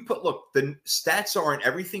 And you look, the stats aren't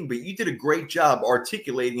everything, but you did a great job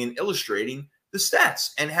articulating and illustrating the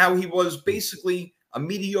stats and how he was basically a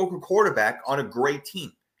mediocre quarterback on a great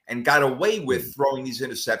team and got away with throwing these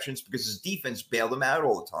interceptions because his defense bailed him out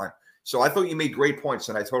all the time. So I thought you made great points,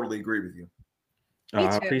 and I totally agree with you.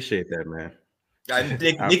 I appreciate that, man.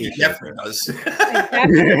 Nikki definitely does.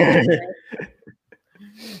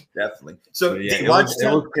 Definitely. So yeah, it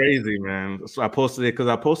was crazy, man. So I posted it because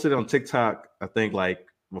I posted it on TikTok, I think, like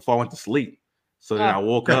before I went to sleep. So then I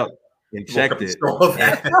woke up and checked it.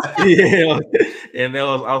 Yeah. And I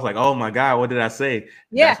was like, oh my God, what did I say?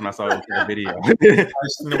 Yeah. That's when I saw that video. I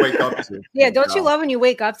was going to wake up to. Yeah, don't you love when you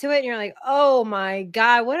wake up to it and you're like, oh my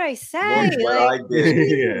God, what did I say? What I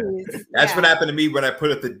did. That's what happened to me when I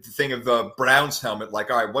put up the thing of the Browns helmet.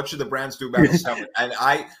 Like, all right, what should the Browns do about this helmet? And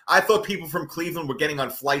I thought people from Cleveland were getting on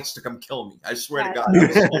flights to come kill me. I swear to God.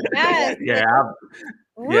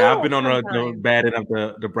 I've been on the batting up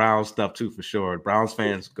the Browns stuff too, for sure. Browns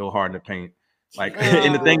fans go hard in the paint. Like,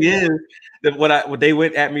 and the thing is that what they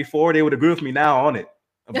went at me for, they would agree with me now on it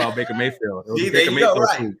about Baker Mayfield. It was Baker Mayfield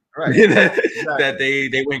that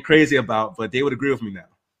they went crazy about, but they would agree with me now.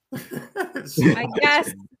 I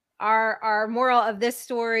guess our moral of this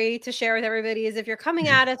story to share with everybody is if you're coming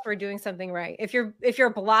at us, we're doing something right. If you're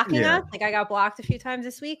blocking us, like I got blocked a few times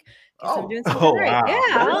this week, I'm doing something right.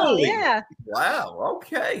 Wow. Yeah. Wow.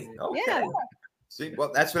 Okay. Yeah. See,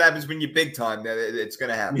 well, that's what happens when you're big time. It's going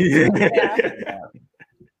to happen. Yeah.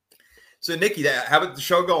 So, Nikki, how about the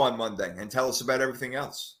show go on Monday? And tell us about everything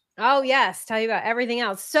else. Oh, yes. Tell you about everything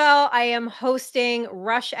else. So I am hosting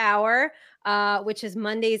Rush Hour, which is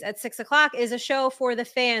Mondays at 6:00, is a show for the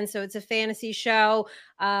fans. So it's a fantasy show.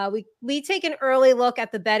 We take an early look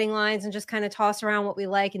at the betting lines and just kind of toss around what we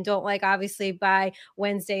like and don't like. Obviously, by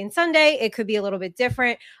Wednesday and Sunday, it could be a little bit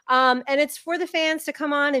different. And it's for the fans to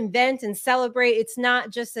come on and vent and celebrate. It's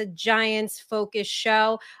not just a Giants focused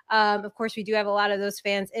show. Of course, we do have a lot of those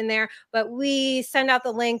fans in there, but we send out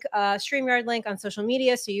the link, StreamYard link on social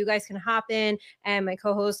media, so you guys can hop in, and my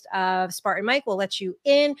co-host Spartan Mike will let you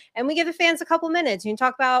in, and we give the fans a couple minutes. You can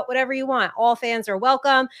talk about whatever you want. All fans are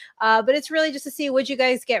welcome, but it's really just to see what you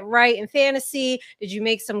guys get right in fantasy. Did you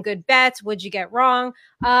make some good bets? What'd you get wrong?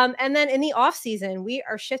 And then in the off season, we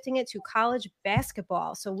are shifting it to college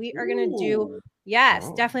basketball. So we are going to do,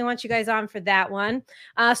 definitely want you guys on for that one.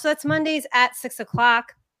 So that's Mondays at 6:00,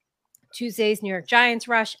 Tuesdays, New York Giants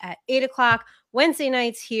Rush at 8:00, Wednesday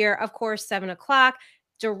nights here, of course, 7:00.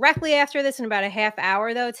 Directly after this, in about a half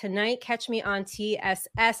hour, though, tonight, catch me on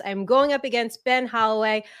TSS. I'm going up against Ben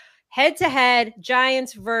Holloway, head-to-head,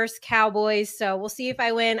 Giants versus Cowboys. So we'll see if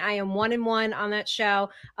I win. I am 1-1 on that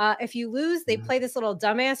show. If you lose, they play this little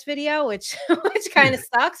dumbass video, which kind of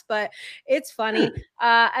sucks, but it's funny.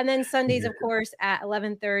 And then Sundays, of course, at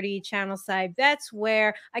 11:30, Channel Side Bets,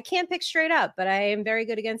 where I can't pick straight up, but I am very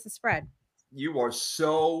good against the spread. You are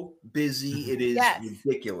so busy. It is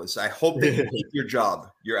ridiculous. I hope that you keep your job,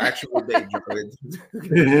 your actual day job.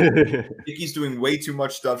 Nikki's doing way too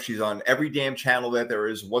much stuff. She's on every damn channel that there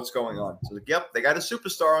is. What's going on? So, yep, they got a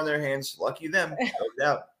superstar on their hands. Lucky them.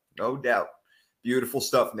 No doubt. Beautiful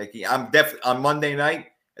stuff, Nikki. I'm definitely on Monday night.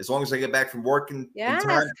 As long as I get back from work in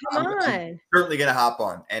time, I'm certainly going to hop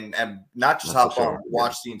on and not just hop on,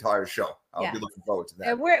 watch the entire show. I'll be looking forward to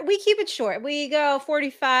that. We keep it short. We go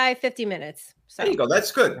 45, 50 minutes. So. There you go. That's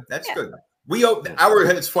good. That's good.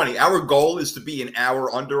 It's funny. Our goal is to be an hour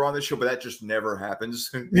under on the show, but that just never happens.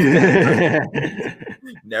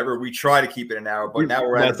 Never. We try to keep it an hour, but now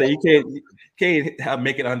we're at. So you can't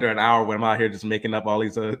make it under an hour when I'm out here just making up all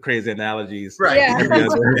these crazy analogies. Right. Yeah. You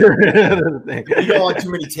go on too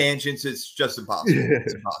many tangents. It's just impossible.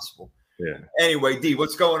 It's impossible. Yeah. Anyway, D,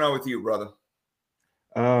 what's going on with you, brother?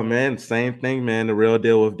 Oh man, same thing, man. The Real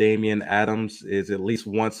Deal with Damian Adams is at least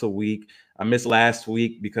once a week. I missed last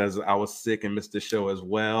week because I was sick and missed the show as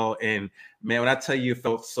well. And man, when I tell you, it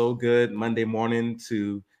felt so good Monday morning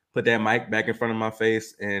to put that mic back in front of my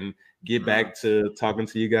face and get back to talking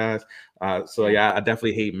to you guys. So I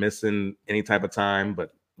definitely hate missing any type of time,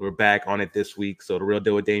 but we're back on it this week. So The Real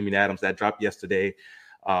Deal with Damian Adams, that dropped yesterday.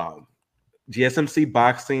 GSMC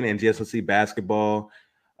boxing and GSMC basketball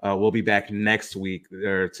will be back next week.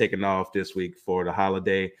 They're taking off this week for the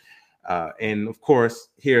holiday. And of course,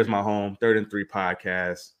 here's my home, 3rd and 3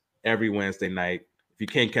 podcast every Wednesday night. If you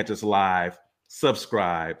can't catch us live,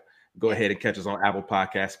 subscribe. Go ahead and catch us on Apple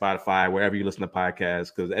Podcasts, Spotify, wherever you listen to podcasts.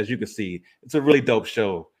 Because as you can see, it's a really dope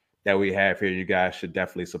show that we have here. You guys should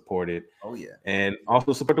definitely support it. Oh, yeah. And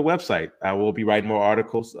also support the website. I will be writing more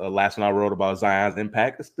articles. Last one I wrote about Zion's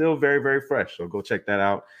impact is still very, very fresh. So go check that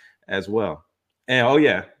out as well. And oh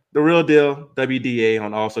yeah, The Real Deal, WDA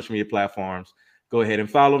on all social media platforms. Go ahead and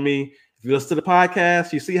follow me. If you listen to the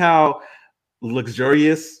podcast, you see how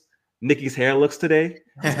luxurious Nikki's hair looks today.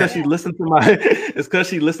 It's because she listened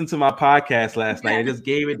to my podcast last night. It just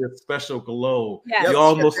gave it this special glow. Yeah. You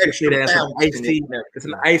almost could say that it's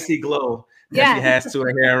an icy glow that she has to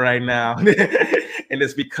her hair right now. And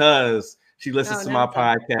it's because she listens to my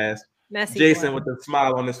podcast. Messy Jason with the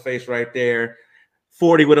smile on his face right there.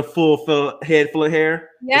 40 with a full head full of hair.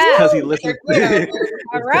 Yeah. It's because he listens.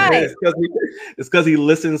 All right. It's because he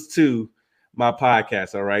listens to my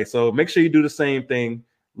podcast. All right. So make sure you do the same thing.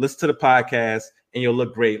 Listen to the podcast, and you'll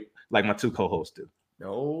look great like my two co-hosts do.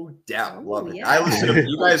 No doubt. Love it. Yeah. I listen to,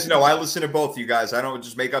 you guys know I listen to both of you guys. I don't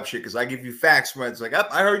just make up shit because I give you facts when it's like, oh,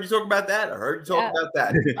 I heard you talk about that. I heard you talk about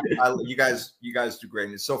that. You guys do great.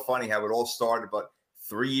 And it's so funny how it all started, but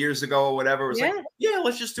 3 years ago or whatever, it was like,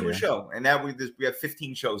 let's just do a show. And now we have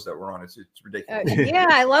 15 shows that we're on. It's ridiculous. Yeah,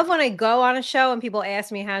 I love when I go on a show and people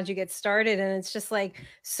ask me how'd you get started, and it's just like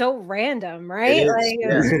so random, right?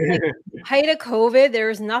 Like height of COVID, there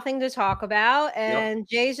was nothing to talk about, and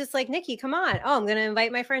Jay's just like, Nikki, come on. Oh, I'm gonna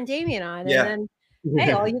invite my friend Damien on, and then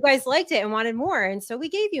hey, all you guys liked it and wanted more, and so we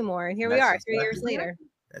gave you more, and here we are 3 years later.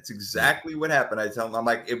 That's exactly what happened. I tell them, I'm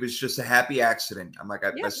like, it was just a happy accident. I'm like,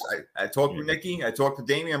 I talked with Nikki, I talked to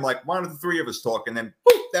Damien. I'm like, why don't the three of us talk? And then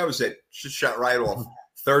boop, that was it. Just shut right off.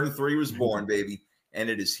 3rd and 3 was born, baby. And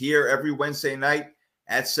it is here every Wednesday night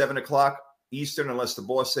at 7:00 Eastern, unless the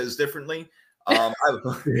boss says differently. I'm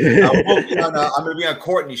going to be on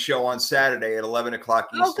Courtney's show on Saturday at 11:00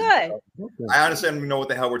 Eastern. Oh, good. So I honestly don't even know what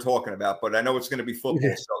the hell we're talking about, but I know it's going to be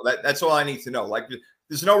football. So that's all I need to know. Like,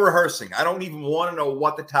 there's no rehearsing. I don't even want to know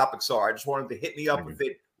what the topics are. I just want them to hit me up with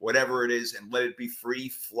it, whatever it is, and let it be free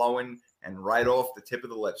flowing and right off the tip of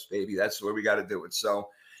the lips, baby. That's the way we got to do it. So,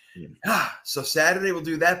 so Saturday we'll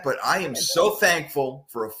do that. But I am so thankful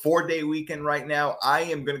for a 4-day weekend right now. I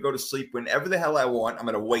am going to go to sleep whenever the hell I want. I'm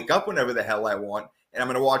going to wake up whenever the hell I want, and I'm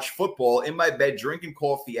going to watch football in my bed, drinking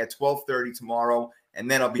coffee at 12:30 tomorrow. And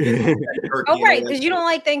then I'll be getting turkey. Oh, right, because you don't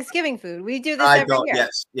like Thanksgiving food. We do this every year.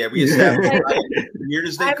 Yes, we established weird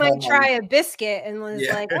as they I might try a biscuit and was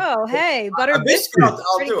like, oh, hey, butter biscuit.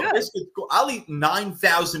 I'll do a biscuit. I'll eat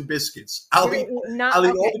 9,000 biscuits. I'll eat all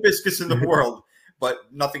the biscuits in the world, but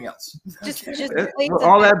nothing else. Just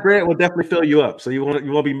all that bread will definitely fill you up, so you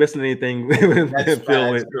won't be missing anything with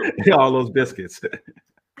all those biscuits.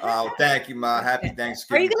 Oh, thank you, Ma. Happy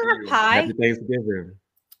Thanksgiving. Are you gonna have pie? Happy Thanksgiving.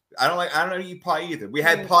 I don't eat pie either. We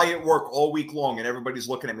had pie at work all week long, and everybody's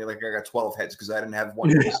looking at me like I got 12 heads because I didn't have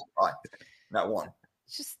one piece of pie. Not one.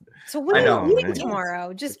 So what are you eating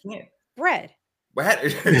tomorrow? Just bread. I'm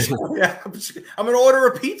going to order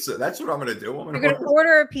a pizza. That's what I'm going to do. You're going to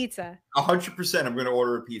order a pizza. 100%. I'm going to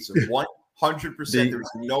order a pizza. 100%. There's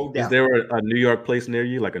no doubt. Is there a New York place near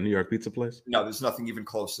you, like a New York pizza place? No, there's nothing even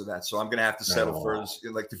close to that. So I'm going to have to settle for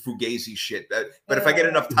like the Fugazi shit. But if I get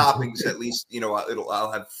enough toppings, at least,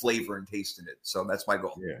 I'll have flavor and taste in it. So that's my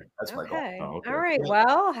goal. Yeah, that's my goal. Oh, okay. All right.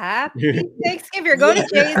 Well, happy Thanksgiving. You're going to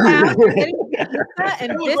Jay's house, getting pizza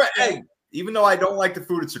and biscuits. Hey, even though I don't like the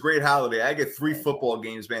food, it's a great holiday. I get 3 football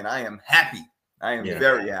games, man. I am happy. I am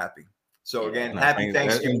very happy. So again, happy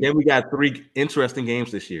Thanksgiving. And then we got 3 interesting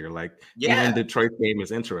games this year. Like even Detroit game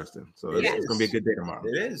is interesting. So it's gonna be a good day tomorrow.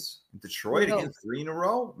 It is. Detroit again, 3 in a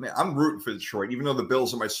row. Man, I'm rooting for Detroit. Even though the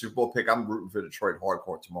Bills are my Super Bowl pick, I'm rooting for Detroit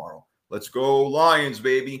hardcore tomorrow. Let's go Lions,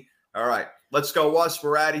 baby. All right, let's go us.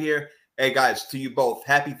 We're out of here. Hey guys, to you both,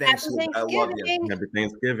 happy Thanksgiving. I love you. Happy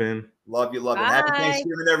Thanksgiving. Love you. Happy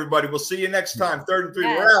Thanksgiving, everybody. We'll see you next time. 3rd and 3.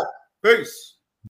 We're out. Peace.